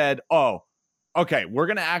they said, oh, okay, we're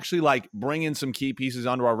going to actually like bring in some key pieces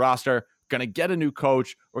onto our roster. Going to get a new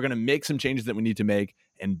coach. We're going to make some changes that we need to make.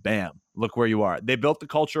 And bam, look where you are. They built the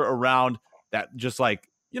culture around that, just like,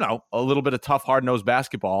 a little bit of tough, hard-nosed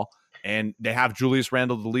basketball. And they have Julius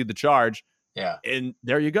Randle to lead the charge. Yeah. And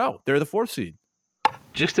there you go. They're the 4th seed.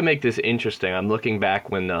 Just to make this interesting, I'm looking back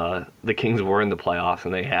when the Kings were in the playoffs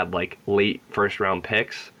and they had like late first-round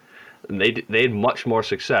picks. And they had much more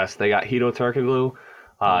success. They got Hedo Turkoglu,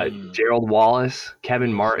 Gerald Wallace,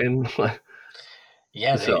 Kevin Martin.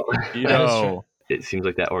 Yeah, so it seems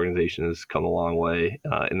like that organization has come a long way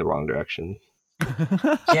in the wrong direction.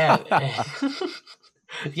 Yeah.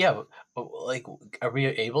 Yeah, like, are we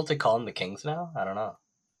able to call them the Kings now? I don't know.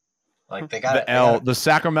 Like, they got the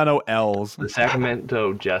Sacramento L's. The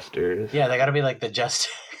Sacramento Jesters. Yeah, they got to be like the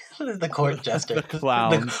Jesters. The court jester. The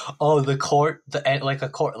clowns. The court, like a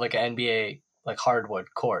court, like an NBA, like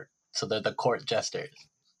hardwood court. So they're the court jesters.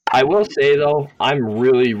 I will say, though, I'm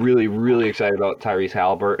really, really, really excited about Tyrese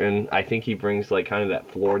Halliburton. I think he brings, like, kind of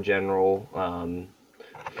that floor general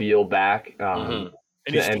feel back to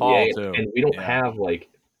And he's the tall, NBA. too. And we don't have, like,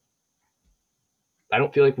 I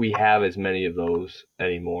don't feel like we have as many of those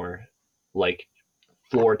anymore. Like,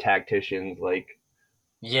 floor tacticians, like,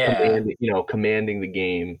 commanding the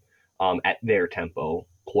game at their tempo,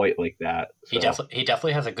 quite like that. So. He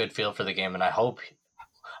definitely has a good feel for the game, and I hope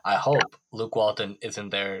Luke Walton isn't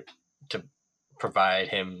there to provide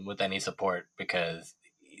him with any support, because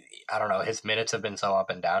I don't know, his minutes have been so up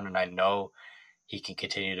and down, and I know he can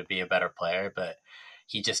continue to be a better player, but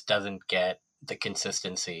he just doesn't get the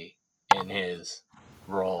consistency in his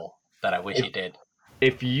role that I wish he did.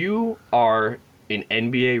 If you are an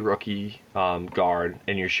NBA rookie guard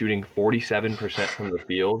and you're shooting 47% from the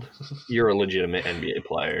field, you're a legitimate NBA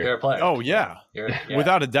player. You're a player. Oh, yeah.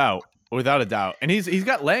 Without a doubt. Without a doubt. And he's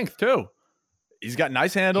got length too. He's got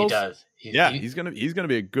nice handles. He does. He's gonna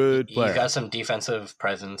be a good player. He's got some defensive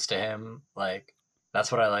presence to him. Like,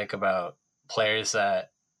 that's what I like about players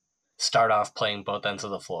that start off playing both ends of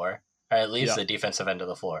the floor, or at least the defensive end of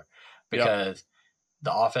the floor, because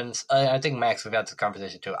the offense. I think, Max, we've had this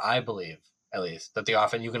conversation too. I believe, at least, that the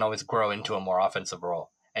offense, you can always grow into a more offensive role,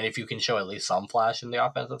 and if you can show at least some flash in the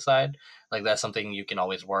offensive side, like, that's something you can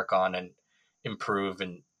always work on and improve,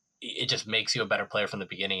 and it just makes you a better player from the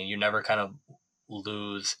beginning, and you never kind of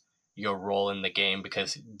lose your role in the game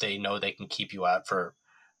because they know they can keep you out for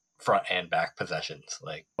front and back possessions.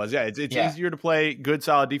 Like, it's easier to play good,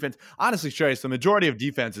 solid defense. Honestly, Shreyas, the majority of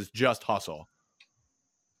defense is just hustle.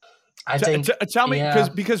 I think. Tell me,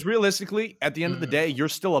 because realistically, at the end of the day, you're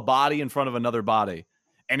still a body in front of another body,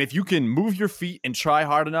 and if you can move your feet and try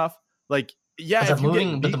hard enough, like. Yeah,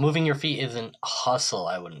 but the moving your feet isn't hustle,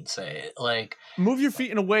 I wouldn't say. Like, move your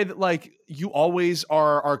feet in a way that, like, you always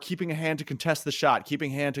are keeping a hand to contest the shot,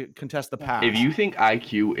 keeping a hand to contest the pass. If you think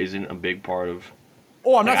IQ isn't a big part of,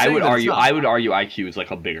 I'm not saying I would argue IQ is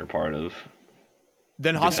like a bigger part of.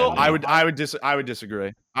 Then hustle, I would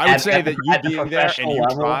disagree. I would say that you being there and you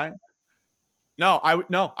trying.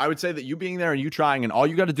 I would say that you being there and you trying, and all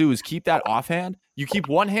you got to do is keep that offhand. You keep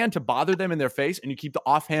one hand to bother them in their face, and you keep the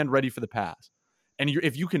offhand ready for the pass. And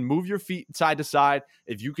if you can move your feet side to side,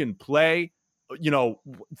 if you can play,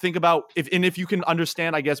 think about if you can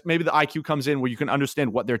understand, I guess maybe the IQ comes in where you can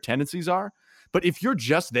understand what their tendencies are. But if you're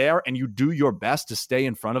just there and you do your best to stay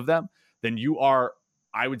in front of them, then you are,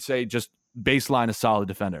 I would say, just baseline a solid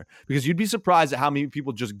defender, because you'd be surprised at how many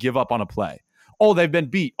people just give up on a play. Oh, they've been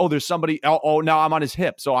beat. Oh, there's somebody. Oh, now I'm on his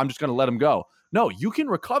hip, so I'm just going to let him go. No, you can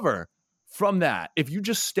recover from that if you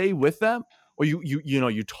just stay with them, or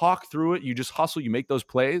you talk through it. You just hustle. You make those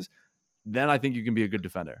plays. Then I think you can be a good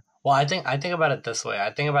defender. Well, I think about it this way.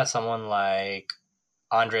 I think about someone like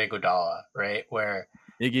Andre Iguodala, right? Where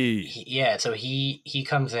Iggy. so he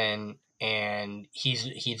comes in and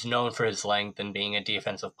he's known for his length and being a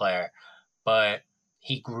defensive player, but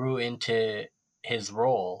he grew into his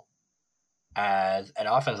role as an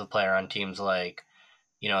offensive player on teams like,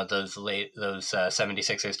 those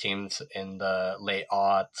 76ers teams in the late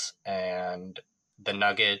aughts and the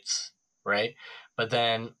Nuggets, right? But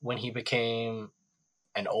then when he became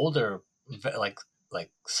an older,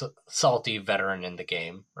 salty veteran in the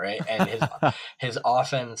game, right? And his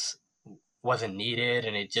offense wasn't needed,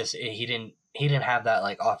 and he didn't have that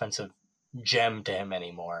like offensive gem to him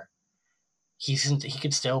anymore. He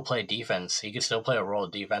could still play defense. He could still play a role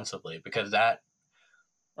defensively, because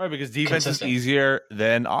because defense is easier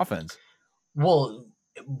than offense. Well,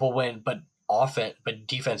 but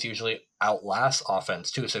defense usually outlasts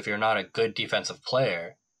offense too. So if you're not a good defensive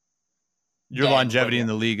player, your longevity in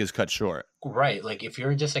the league is cut short. Right. Like if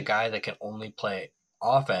you're just a guy that can only play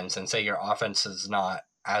offense, and say your offense is not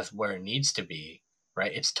as where it needs to be,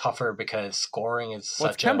 right? It's tougher because scoring is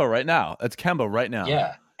it's Kemba right now. It's Kemba right now.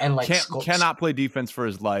 Yeah. And like cannot play defense for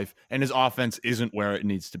his life, and his offense isn't where it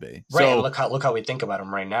needs to be. Right. So, and look how we think about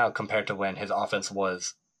him right now compared to when his offense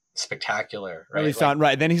was spectacular, right?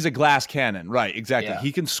 Right. Then he's a glass cannon. Right. Exactly. Yeah.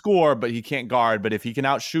 He can score, but he can't guard. But if he can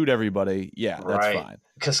outshoot everybody, that's fine.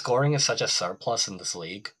 Because scoring is such a surplus in this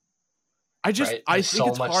league. I think so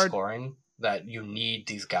it's much hard scoring that you need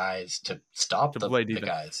these guys to stop the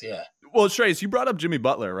guys. Yeah. Well, Shreyas, you brought up Jimmy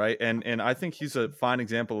Butler, right? And I think he's a fine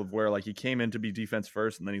example of where like he came in to be defense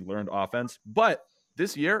first, and then he learned offense. But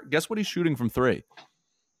this year, guess what he's shooting from three?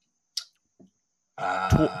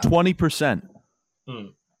 20%.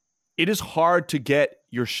 It is hard to get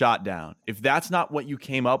your shot down. If that's not what you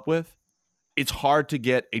came up with, it's hard to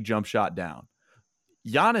get a jump shot down.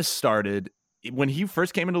 Giannis started when he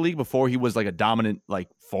first came into the league, before he was like a dominant like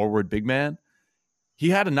forward big man. He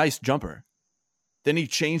had a nice jumper. Then he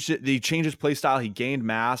changed it. He changed his play style. He gained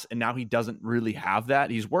mass, and now he doesn't really have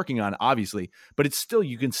that. He's working on it, obviously, but it's still,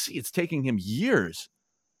 you can see it's taking him years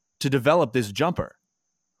to develop this jumper.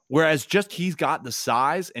 Whereas just he's got the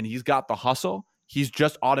size and he's got the hustle. He's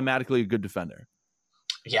just automatically a good defender.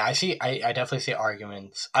 Yeah, I see. I definitely see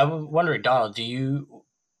arguments. I'm wondering, Donald,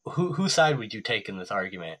 whose side would you take in this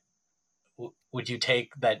argument? Would you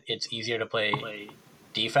take that it's easier to play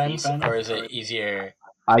defense, or is it easier?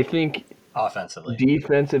 I think offensively,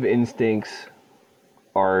 defensive instincts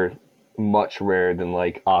are much rarer than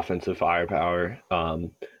like offensive firepower.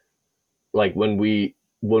 Like when we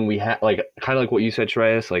have like kind of like what you said,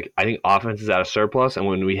 Shreyas, like I think offense is at a surplus, and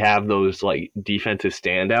when we have those like defensive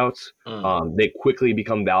standouts, they quickly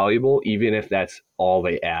become valuable, even if that's all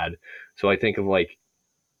they add. So I think of like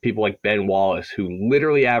people like Ben Wallace, who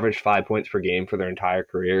literally averaged 5 points per game for their entire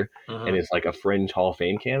career, and is like a fringe Hall of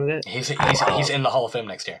Fame candidate. He's in the Hall of Fame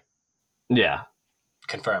next year. Yeah,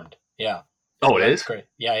 confirmed. Yeah. Oh, it is? Great.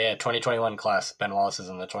 Yeah. 2021 class. Ben Wallace is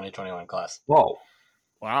in the 2021 class. Whoa.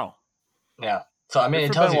 Wow. Yeah. So I mean,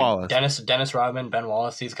 it tells you Dennis Rodman, Ben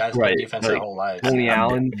Wallace, these guys play defense their whole lives. Tony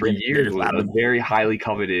Allen for years was a very highly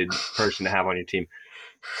coveted person to have on your team.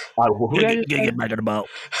 Get back in the ball.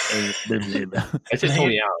 I said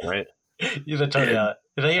Tony Allen, right? You said Tony Allen.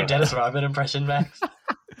 Is that your Dennis Rodman impression, Max?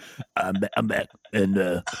 I'm back, and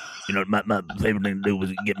my favorite thing to do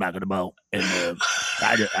was get back in the ball, and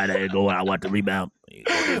I had to go and I want the rebound.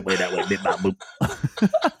 Way that way, bit by boop.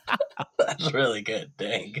 That's really good.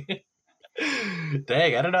 Dang,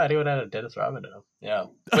 I don't know anyone had a Dennis Rodman in him. Yeah,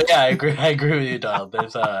 but yeah, I agree with you, Donald.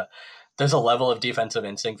 There's a level of defensive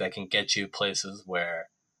instinct that can get you places where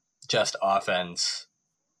just offense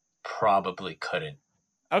probably couldn't.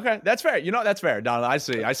 Okay, that's fair. That's fair, Donald. I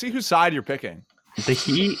see whose side you're picking. The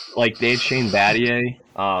Heat, like they had Shane Battier,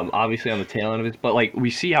 obviously on the tail end of it, but like we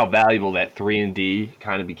see how valuable that 3-and-D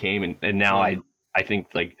kind of became, and now I think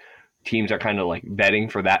like teams are kind of like betting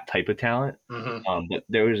for that type of talent. But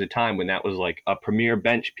there was a time when that was like a premier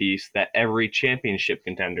bench piece that every championship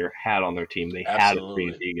contender had on their team. They had a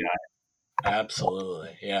 3-and-D guy.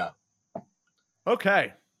 Absolutely, yeah.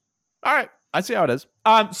 Okay, all right. I see how it is.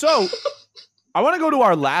 So. I want to go to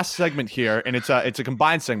our last segment here, and it's a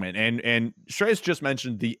combined segment. And Shreyas just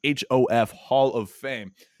mentioned the HOF Hall of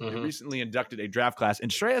Fame. We recently inducted a draft class, and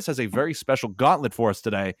Shreyas has a very special gauntlet for us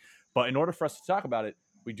today. But in order for us to talk about it,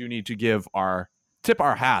 we do need to give our tip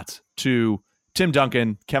our hats to Tim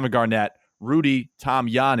Duncan, Kevin Garnett, Rudy, Tom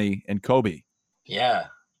Yanni, and Kobe. Yeah.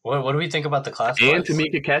 What do we think about the class? And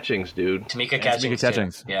Tamika Catchings, dude. Tamika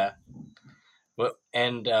Catchings. Yeah.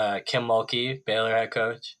 And Kim Mulkey, Baylor head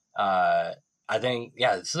coach. I think,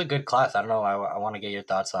 this is a good class. I don't know. I want to get your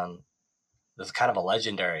thoughts on this. Is kind of a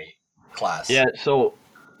legendary class. Yeah, so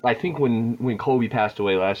I think when Kobe passed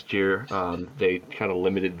away last year, they kind of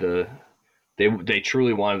limited they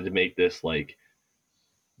truly wanted to make this like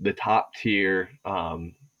the top tier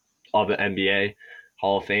of the NBA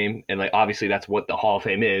Hall of Fame, and like obviously that's what the Hall of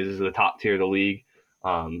Fame is the top tier of the league.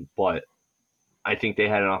 But I think they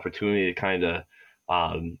had an opportunity to kind of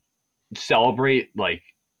celebrate like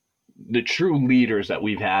the true leaders that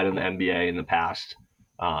we've had in the NBA in the past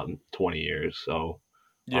 20 years. So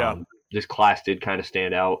this class did kind of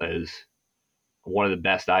stand out as one of the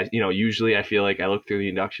best. Usually I feel like I look through the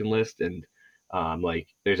induction list and like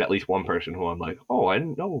there's at least one person who I'm like, oh, I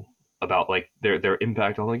didn't know about like their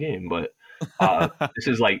impact on the game. But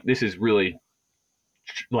this is really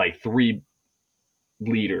like three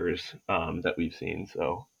leaders that we've seen.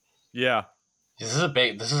 So yeah, this is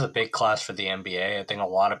a big class for the NBA. I think a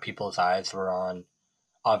lot of people's eyes were on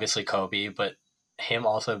obviously Kobe, but him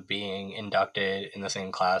also being inducted in the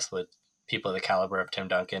same class with people of the caliber of Tim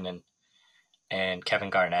Duncan and Kevin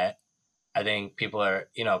Garnett. I think people are,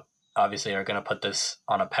 obviously are going to put this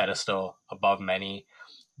on a pedestal above many,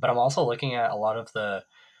 but I'm also looking at a lot of the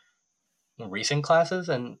recent classes,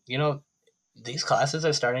 and these classes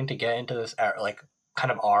are starting to get into this era, like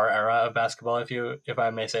kind of our era of basketball, if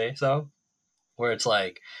I may say so, where it's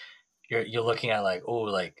like you're looking at like, oh,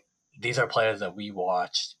 like these are players that we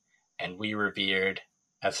watched and we revered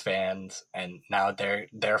as fans, and now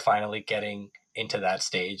they're finally getting into that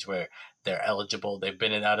stage where they're eligible. They've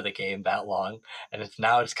been in and out of the game that long, and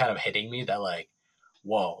it's kind of hitting me that like,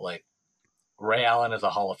 whoa, like Ray Allen is a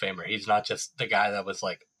Hall of Famer. He's not just the guy that was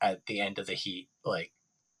like at the end of the Heat, like,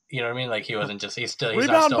 you know what I mean? Like he's not still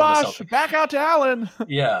rebound Bosch, back out to Allen.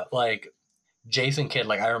 Yeah, like Jason Kidd.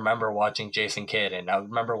 Like I remember watching Jason Kidd, and I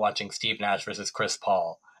remember watching Steve Nash versus Chris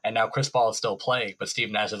Paul, and now Chris Paul is still playing, but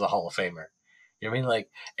Steve Nash is a Hall of Famer. You know what I mean? Like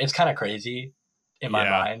it's kind of crazy in my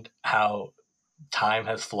mind how time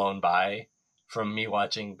has flown by from me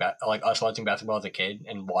watching us watching basketball as a kid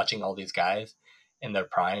and watching all these guys in their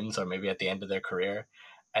primes or maybe at the end of their career,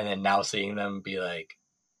 and then now seeing them be like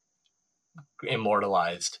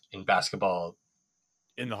immortalized in basketball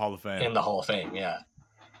in the Hall of Fame.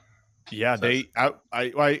 Yeah, so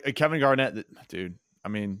Kevin Garnett, dude, I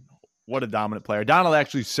mean, what a dominant player. Donald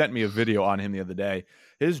actually sent me a video on him the other day.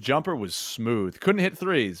 His jumper was smooth, couldn't hit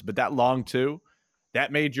threes, but that long two,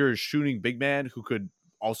 that made your shooting big man who could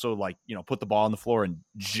also like put the ball on the floor and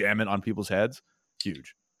jam it on people's heads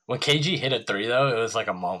huge. When KG hit a three, though, it was like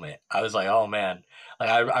a moment. I was like, oh, man. Like,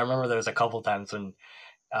 I remember there was a couple times when,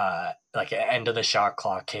 like, at the end of the shot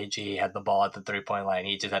clock, KG had the ball at the three-point line.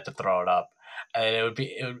 He just had to throw it up. And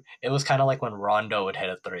it was kind of like when Rondo would hit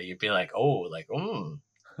a three. You'd be like, oh, like, dang.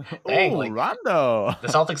 Oh, like, Rondo. The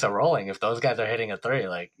Celtics are rolling. If those guys are hitting a three,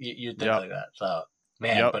 like, you'd think like that. So,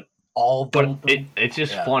 man, but it's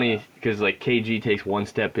just funny because, like, KG takes one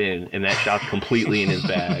step in, and that shot's completely in his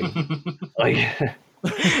bag. Like...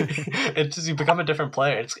 It's just you become a different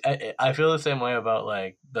player. I feel the same way about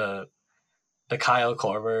like the Kyle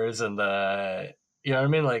Korvers and the, you know what I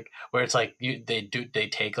mean, like where it's like they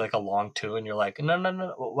take like a long two and you're like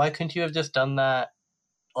no, why couldn't you have just done that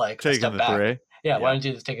like a step back? Yeah, why don't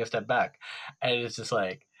you just take a step back? And it's just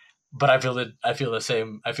like, but I feel the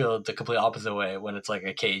same. I feel the complete opposite way when it's like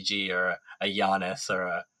a KG or a Giannis or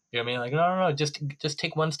a, you know what I mean, like no, just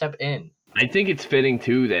take one step in. I think it's fitting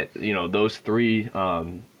too that those three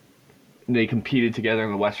they competed together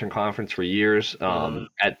in the Western Conference for years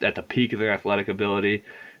at the peak of their athletic ability,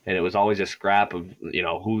 and it was always a scrap of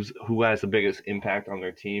who has the biggest impact on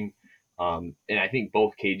their team. And I think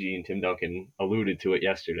both KG and Tim Duncan alluded to it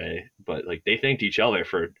yesterday, but like they thanked each other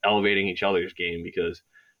for elevating each other's game because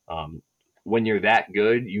when you're that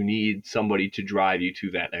good, you need somebody to drive you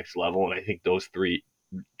to that next level, and I think those three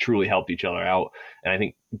truly helped each other out, and I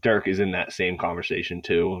think Dirk is in that same conversation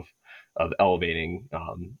too of elevating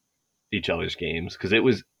each other's games, because it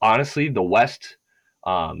was honestly the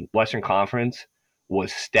Western Conference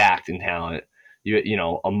was stacked in talent.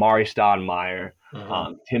 Amari Stoudemire,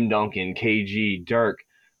 Tim Duncan, KG, Dirk,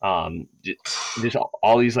 just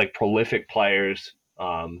all these like prolific players.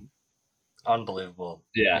 Unbelievable.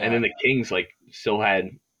 Yeah, and then the Kings like still had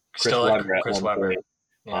Chris Webber.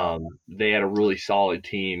 Yeah. They had a really solid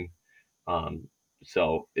team.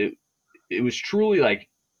 So it was truly like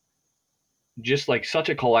just like such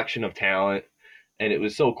a collection of talent, And it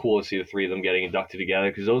was so cool to see the three of them getting inducted together,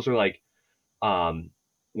 because those are like,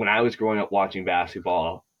 when I was growing up watching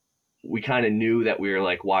basketball, we kind of knew that we were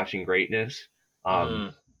like watching greatness,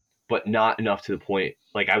 but not enough to the point.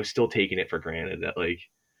 Like, I was still taking it for granted that like,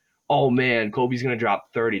 oh man, Kobe's going to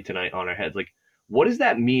drop 30 tonight on our heads. Like, what does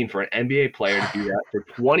that mean for an NBA player to do that for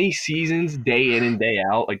 20 seasons, day in and day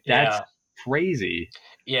out? Like, that's crazy.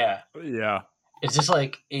 Yeah. Yeah. It's just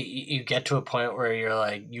like you get to a point where you're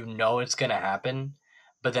like, you know it's going to happen,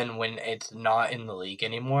 but then when it's not in the league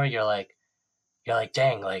anymore, you're like,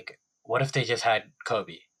 dang, like, what if they just had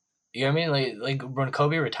Kobe? You know what I mean? Like when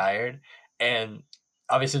Kobe retired, and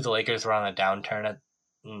obviously the Lakers were on a downturn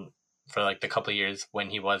for like the couple of years when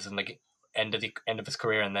he was in the end of his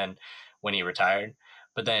career, and then when he retired.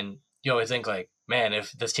 But then you always think like, man,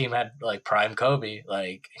 if this team had like prime Kobe,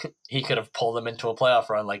 like he could have pulled them into a playoff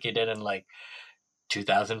run like he did in like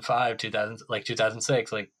 2005,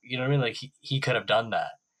 2006. Like, you know what I mean? Like he could have done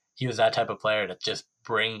that. He was that type of player to just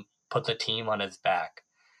put the team on his back.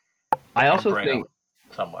 I also think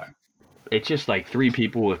somewhere it's just like three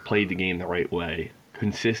people who have played the game the right way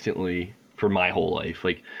consistently for my whole life.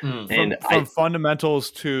 Like, from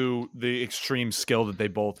fundamentals to the extreme skill that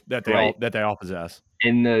they all possess,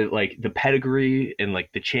 and the pedigree and like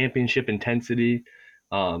the championship intensity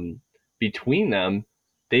between them,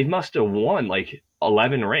 they must have won like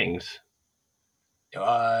 11 rings.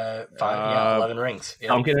 11 rings. Yep.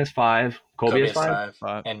 Duncan has 5, Kobe has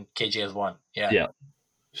 5, and KG has 1. Yeah.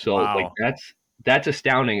 So like that's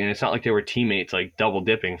astounding, and it's not like they were teammates like double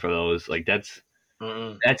dipping for those. Like that's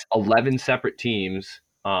 11 separate teams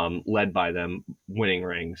led by them winning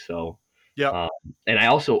rings. So and I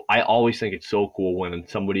always think it's so cool when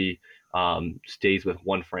somebody stays with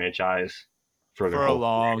one franchise for a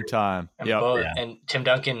long time. And Tim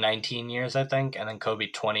Duncan 19 years, I think, and then Kobe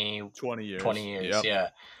 20 years. 20 years. Yep. Yeah.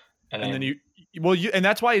 And then and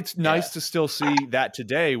that's why it's nice to still see that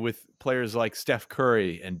today with players like Steph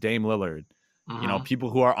Curry and Dame Lillard. You know, people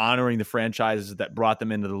who are honoring the franchises that brought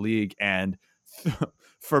them into the league, and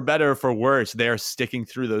for better or for worse, they're sticking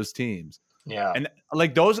through those teams. Yeah. And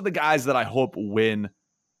like, those are the guys that I hope win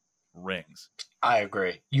rings. I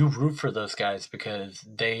agree. You root for those guys because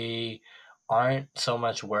they aren't so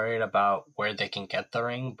much worried about where they can get the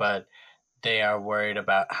ring, but they are worried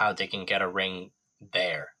about how they can get a ring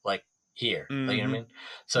there, like here. Like, you know what I mean?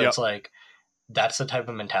 So it's like, that's the type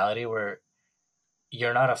of mentality where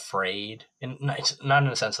you're not afraid, and it's not in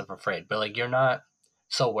the sense of afraid, but like, you're not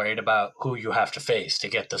so worried about who you have to face to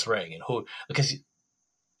get this ring, and because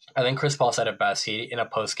I think Chris Paul said it best. He, in a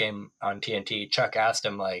post game on TNT, Chuck asked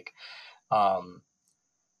him like,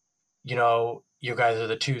 you know, you guys are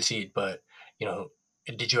the 2 seed, but you know,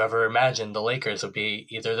 did you ever imagine the Lakers would be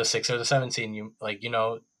either the 6 or the 7 seed? And you, like, you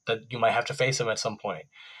know, that you might have to face them at some point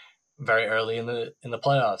very early in the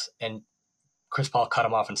playoffs. And Chris Paul cut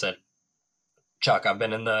him off and said, Chuck, I've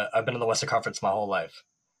been in the Western Conference my whole life.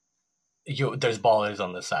 There's ballers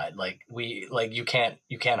on this side. Like, you can't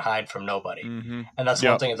hide from nobody. And that's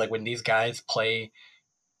one thing, is like, when these guys play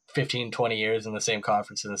 15, 20 years in the same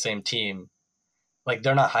conference, in the same team, like,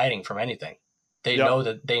 they're not hiding from anything. They know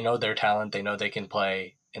that they know their talent. They know they can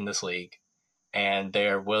play in this league, and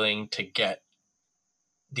they're willing to get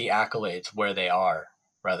the accolades where they are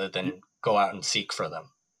rather than go out and seek for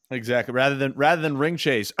them. Exactly. Rather than ring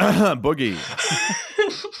chase, boogie.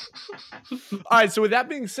 All right. So with that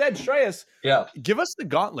being said, Shreyas, give us the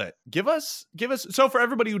gauntlet. Give us. So for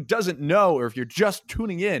everybody who doesn't know, or if you're just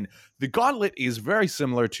tuning in, the gauntlet is very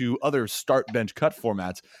similar to other start, bench, cut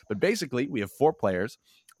formats. But basically, we have 4 players.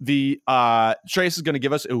 The Shreyas is going to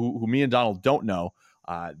give us, who me and Donald don't know.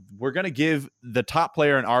 We're going to give the top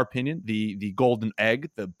player, in our opinion, the golden egg,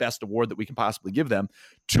 the best award that we can possibly give them.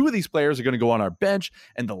 2 of these players are going to go on our bench,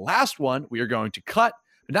 and the last one we are going to cut,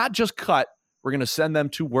 but not just cut. We're going to send them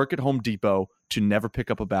to work at Home Depot to never pick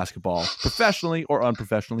up a basketball professionally or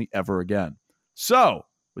unprofessionally ever again. So,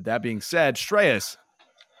 with that being said, Shreyas,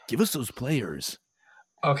 give us those players.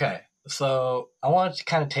 Okay, so I wanted to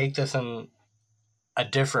kind of take this in a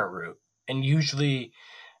different route, and usually,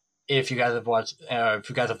 if you guys have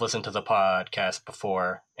listened to the podcast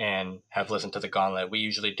before and have listened to the Gauntlet,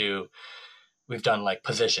 we've done like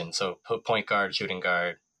positions, so point guard, shooting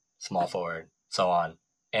guard, small forward, so on.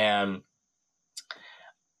 And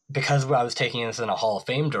because I was taking this in a Hall of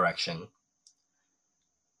Fame direction,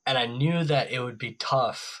 and I knew that it would be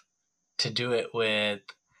tough to do it with,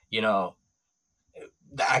 you know,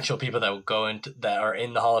 the actual people that would go into that are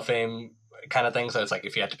in the Hall of Fame kind of thing. So it's like,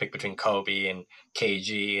 if you had to pick between Kobe and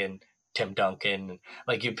KG and Tim Duncan,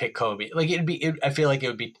 like, you'd pick Kobe. Like, I feel like it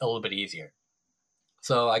would be a little bit easier.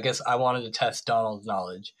 So I guess I wanted to test Donald's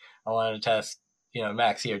knowledge. I wanted to test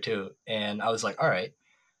Max here too. And I was like, all right,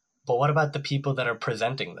 but what about the people that are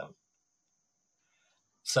presenting them?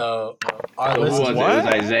 So our Who list. was it? It was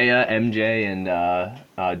Isaiah, MJ, and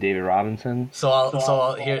David Robinson.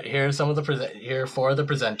 Here are some of here are 4 of the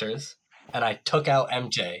presenters, and I took out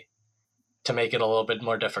MJ to make it a little bit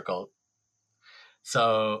more difficult.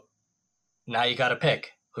 So now you got to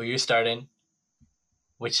pick who you're starting,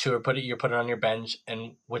 which 2 you're putting on your bench,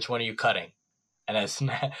 and which one are you cutting. And as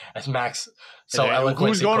Max so eloquently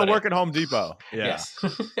who's going to work at Home Depot? Yeah. Yes,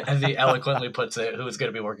 as he eloquently puts it, who's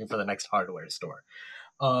going to be working for the next hardware store.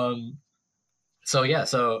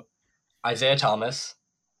 So Isaiah Thomas,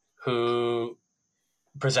 who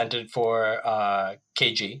presented for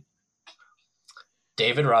KG,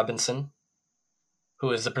 David Robinson,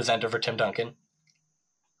 who is the presenter for Tim Duncan,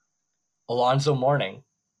 Alonzo Mourning,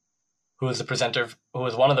 who was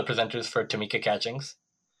one of the presenters for Tamika Catchings,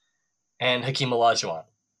 and Hakeem Olajuwon,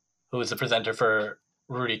 who was the presenter for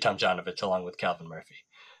Rudy Tomjanovich along with Calvin Murphy.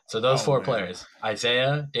 So those 4 players: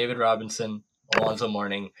 Isaiah, David Robinson, Alonzo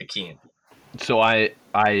Mourning, Hakeem. So oh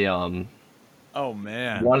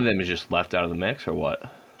man, one of them is just left out of the mix, or what?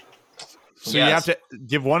 So you have to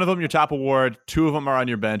give one of them your top award, 2 of them are on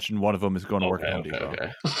your bench, and one of them is going to work at Home Depot.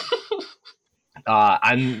 Okay.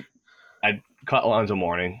 I cut Alonzo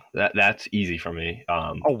Mourning. That's easy for me.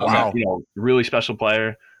 Oh wow, really special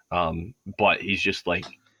player. But he's just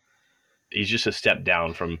a step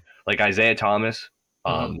down from like Isaiah Thomas.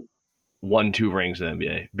 Won 2 rings in the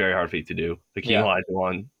NBA. Very hard feat to do. Hakeem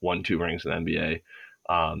Olajuwon won 2 rings in the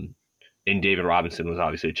NBA. And David Robinson was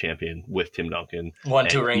obviously a champion with Tim Duncan. Won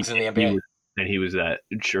 2 rings in the NBA. And he was that,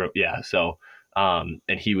 sure, yeah. So,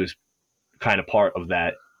 and he was kind of part of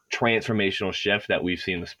that transformational shift that we've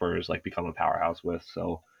seen the Spurs like become a powerhouse with.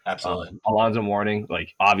 So, absolutely. Alonzo Mourning,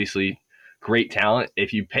 like obviously great talent.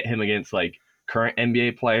 If you pit him against like current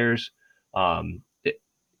NBA players,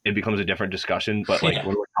 it becomes a different discussion. But like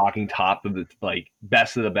when we're talking top of the like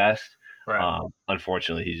best of the best, right.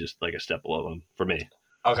 Unfortunately, he's just like a step below him for me.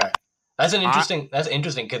 Okay. That's interesting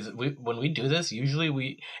because when we do this,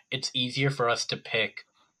 usually it's easier for us to pick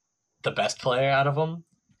the best player out of them,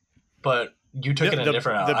 but you took it a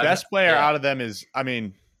different. The best player out of them is, I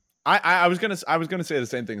mean, I was gonna say the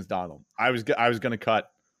same thing as Donald. I was gonna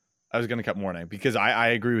cut Mourning because I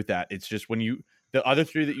agree with that. It's just the other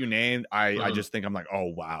 3 that you named, I just think I'm like,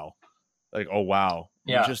 oh wow,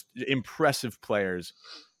 yeah, just impressive players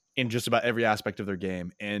in just about every aspect of their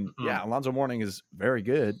game. And Alonzo Mourning is very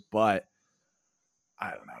good, but I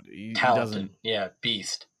don't know, dude. He doesn't,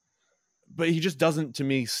 beast. But he just doesn't, to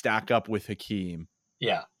me, stack up with Hakeem,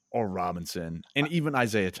 or Robinson, and even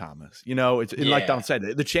Isaiah Thomas. Like Donald said,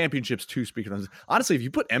 the championship's too speaking on this. Honestly, if you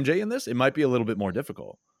put MJ in this, it might be a little bit more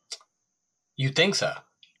difficult. You think so?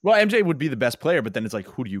 Well, MJ would be the best player, but then it's like,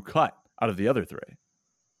 who do you cut out of the other 3?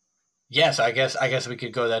 Yes, I guess we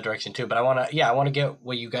could go that direction too. But I want to get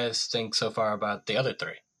what you guys think so far about the other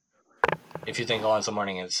 3. If you think Alonzo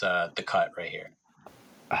Mourning is the cut right here.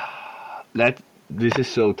 This is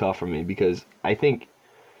so tough for me because I think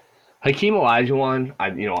Hakeem Olajuwon,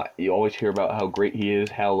 you always hear about how great he is,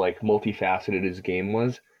 how like multifaceted his game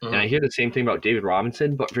was, and I hear the same thing about David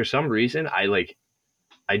Robinson. But for some reason, I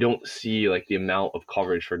don't see like the amount of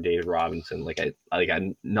coverage for David Robinson.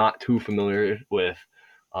 I'm not too familiar with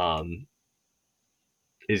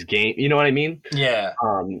his game. You know what I mean? Yeah.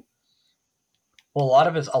 Well, a lot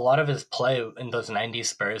of his play in those 90s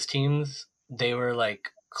Spurs teams, they were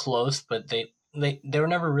like close, but they were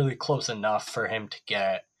never really close enough for him to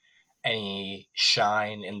get any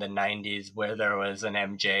shine in the 90s where there was an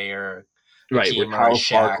MJ or right, with Charles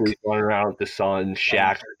Barkley running around with the Suns,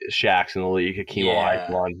 Shaq's in the league, Hakeem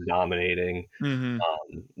Olajuwon's dominating.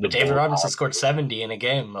 David Robinson scored 70 in a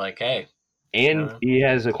game. Like, hey, and he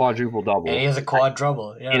has a quadruple double. And he has a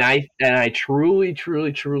quadruple. Yeah. And I truly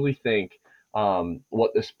think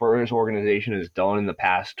what the Spurs organization has done in the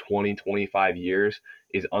past 20, 25 years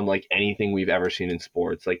is unlike anything we've ever seen in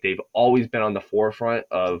sports. Like, they've always been on the forefront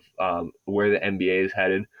of where the NBA is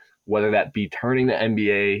headed, whether that be turning the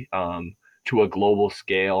NBA to a global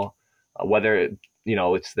scale, whether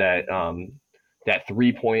it's that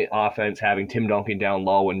 3-point offense, having Tim Duncan down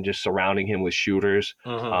low and just surrounding him with shooters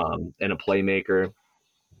and a playmaker.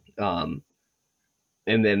 And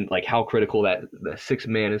then like how critical that the 6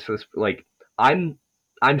 man is for this. Like, I'm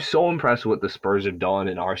so impressed with what the Spurs have done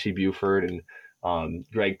and RC Buford and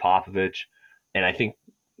Greg Popovich. And I think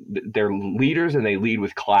they're leaders and they lead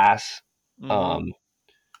with class. And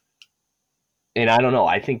I don't know,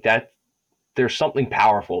 I think that there's something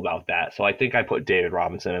powerful about that. So I think I put David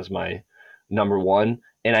Robinson as my number 1.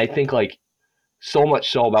 And I think like so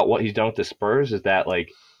much so about what he's done with the Spurs is that like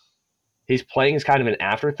his playing is kind of an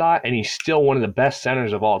afterthought, and he's still one of the best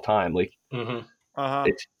centers of all time. Like,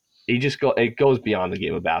 it goes beyond the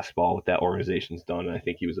game of basketball what that organization's done, and I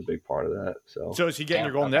think he was a big part of that. So is he getting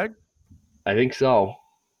your golden egg? I think so.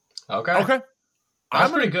 Okay.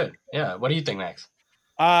 That's pretty good. Yeah. What do you think, Max?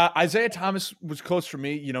 Isaiah Thomas was close for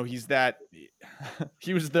me. You know,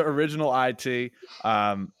 he was the original IT.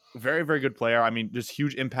 Very, very good player. I mean, just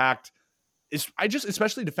huge impact.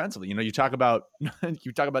 Especially defensively. You know, you talk about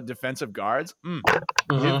defensive guards.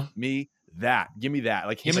 Give me that.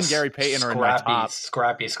 Like him and Gary Payton are in my top.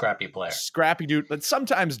 Scrappy player. Scrappy dude, but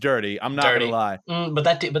sometimes dirty. I'm not gonna lie. But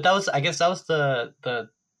that was, I guess that was the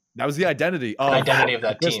that was the identity of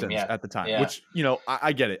that team, at the time. Which, you know,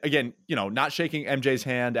 I get it. Again, you know, not shaking MJ's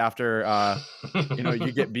hand after you know,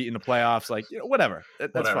 you get beat in the playoffs, like, you know, whatever.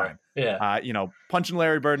 That's fine. Yeah. You know, punching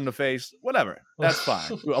Larry Bird in the face, whatever. That's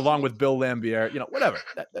fine. Along with Bill Laimbeer, you know, whatever.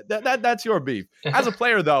 That's your beef. As a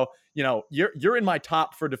player, though, you know, you're in my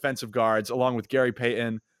top for defensive guards, along with Gary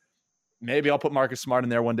Payton. Maybe I'll put Marcus Smart in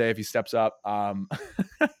there one day if he steps up. But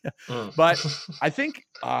I think,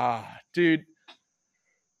 dude,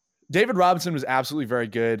 David Robinson was absolutely very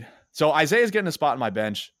good. So Isaiah's getting a spot on my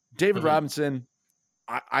bench. David Robinson,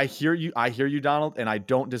 I hear you, Donald, and I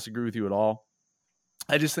don't disagree with you at all.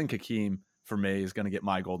 I just think Hakeem, for me, is going to get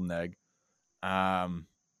my golden egg.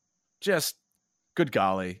 Just good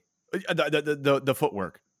golly. The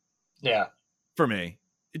footwork. Yeah. For me.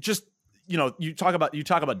 It just, you know, you talk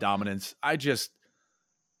about dominance.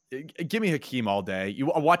 Give me Hakeem all day. You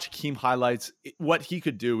watch Hakeem highlights. What he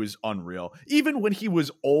could do is unreal. Even when he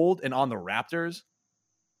was old and on the Raptors,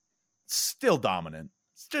 still dominant.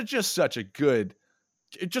 It's just such a good,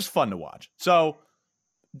 just fun to watch. So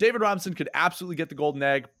David Robinson could absolutely get the golden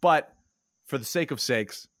egg, but for the sake of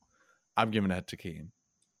sakes, I'm giving it to Hakeem.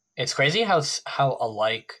 It's crazy how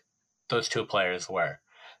alike those two players were.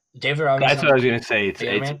 David Robinson. That's what I was going to say.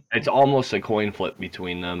 It's almost a coin flip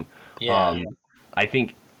between them. Yeah. I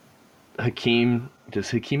think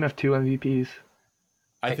does Hakeem have 2 MVPs?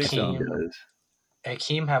 I think so.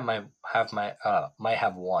 Hakeem might have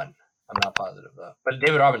 1. I'm not positive though. But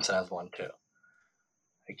David Robinson has 1 too.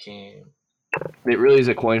 Hakeem. It really is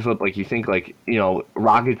a coin flip. Like, you think, like, you know,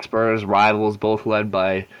 Rockets, Spurs, rivals, both led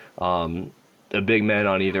by the big men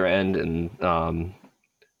on either end, and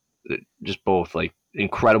just both like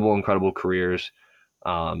incredible careers.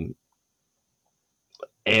 And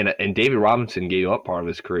David Robinson gave up part of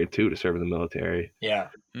his career too to serve in the military. Yeah.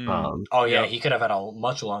 He could have had a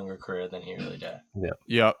much longer career than he really did. Yeah.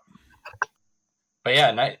 Yep. But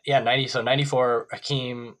 94,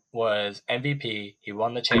 Hakeem was MVP. He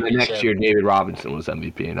won the championship. And the next year, David Robinson was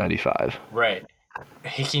MVP in 95. Right.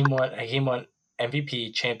 Hakeem won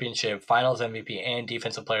MVP, championship, finals MVP, and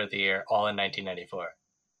defensive player of the year all in 1994,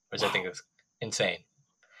 which I think is insane.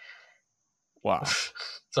 Wow.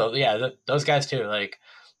 So yeah, those guys too. Like,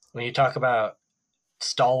 when you talk about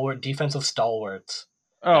defensive stalwarts.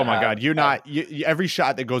 Oh my God! Every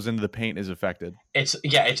shot that goes into the paint is affected.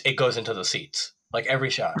 It goes into the seats. Like, every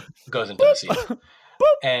shot goes into the seats,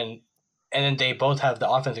 and then they both have the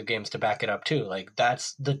offensive games to back it up too. Like,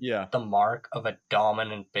 that's the mark of a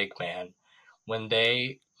dominant big man. When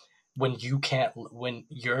you're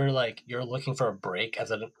looking for a break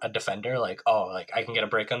as a defender, like, oh, like, I can get a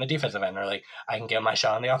break on the defensive end, or like, I can get my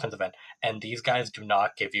shot on the offensive end, and these guys do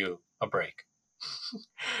not give you a break.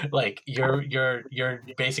 Like, you're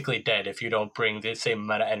basically dead if you don't bring the same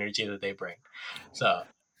amount of energy that they bring. So,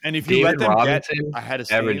 and if you David let them Robinson get ahead of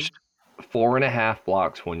steam, averaged 4.5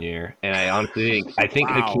 blocks one year, and I honestly think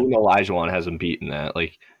Hakeem Olajuwon hasn't beaten that.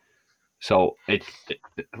 Like, so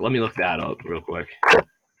let me look that up real quick.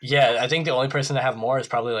 Yeah, I think the only person to have more is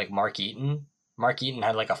probably like Mark Eaton. Mark Eaton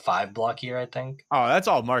had like a 5-block year, I think. Oh, that's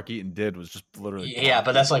all Mark Eaton did, was just literally. Yeah,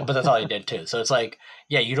 but that's all he did too. So it's like,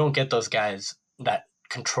 yeah, you don't get those guys that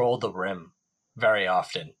control the rim very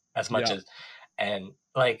often as much as, and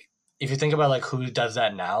like, if you think about like who does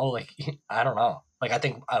that now, like, I don't know. Like, I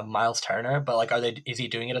think Miles Turner, but like, is he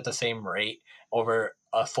doing it at the same rate over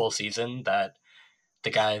a full season that the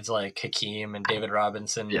guys like Hakeem and David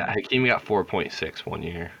Robinson? Yeah, Hakeem got 4.6 one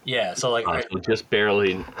year. Yeah, so like, so just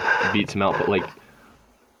barely beats him out. But like,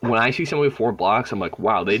 when I see somebody with 4 blocks, I'm like,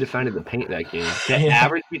 wow, they defended the paint that game. To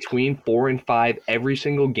average between 4 and 5 every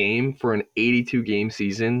single game for an 82-game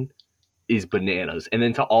season is bananas. And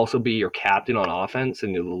then to also be your captain on offense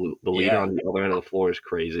and the leader on the other end of the floor is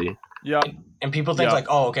crazy. Yeah. And people think like,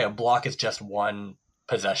 oh, okay, a block is just one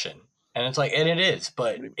possession. And it's like, and it is,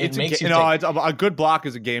 but it makes you think. A good block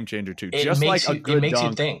is a game changer too. It just makes like a good it makes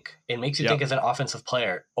dunk. you think. It makes you think as an offensive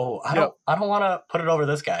player, oh, I don't want to put it over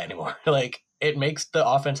this guy anymore. Like, it makes the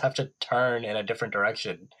offense have to turn in a different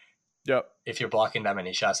direction Yep. if you're blocking that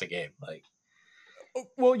many shots a game. Like,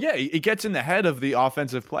 Well, yeah, it gets in the head of the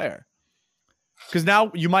offensive player. Because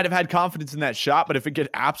now you might have had confidence in that shot, but if it gets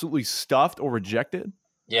absolutely stuffed or rejected,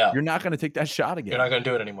 yeah, you're not going to take that shot again. you're not going to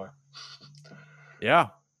do it anymore. Yeah.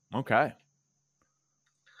 Okay.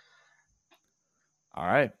 All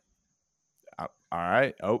right. All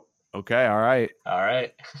right. Oh, okay. All right. All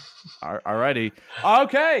right. All righty.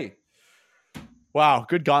 Okay. Wow.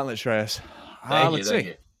 Good gauntlet, Shreyas. Let's see. Thank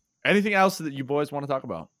you. Anything else that you boys want to talk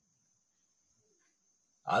about?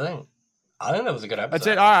 I think that was a good episode. That's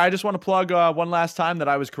it. All right. I just want to plug one last time that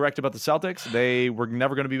I was correct about the Celtics. They were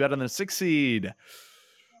never going to be better than the 6th seed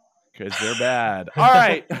because they're bad. All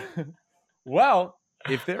right. Well,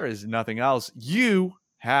 if there is nothing else, you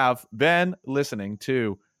have been listening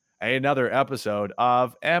to another episode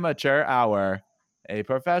of Amateur Hour, a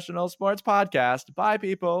professional sports podcast by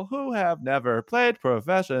people who have never played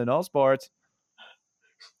professional sports.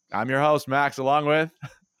 I'm your host, Max, along with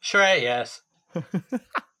Shreyas.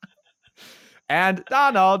 and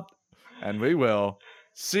Donald, and we will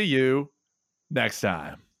see you next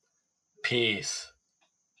time. Peace.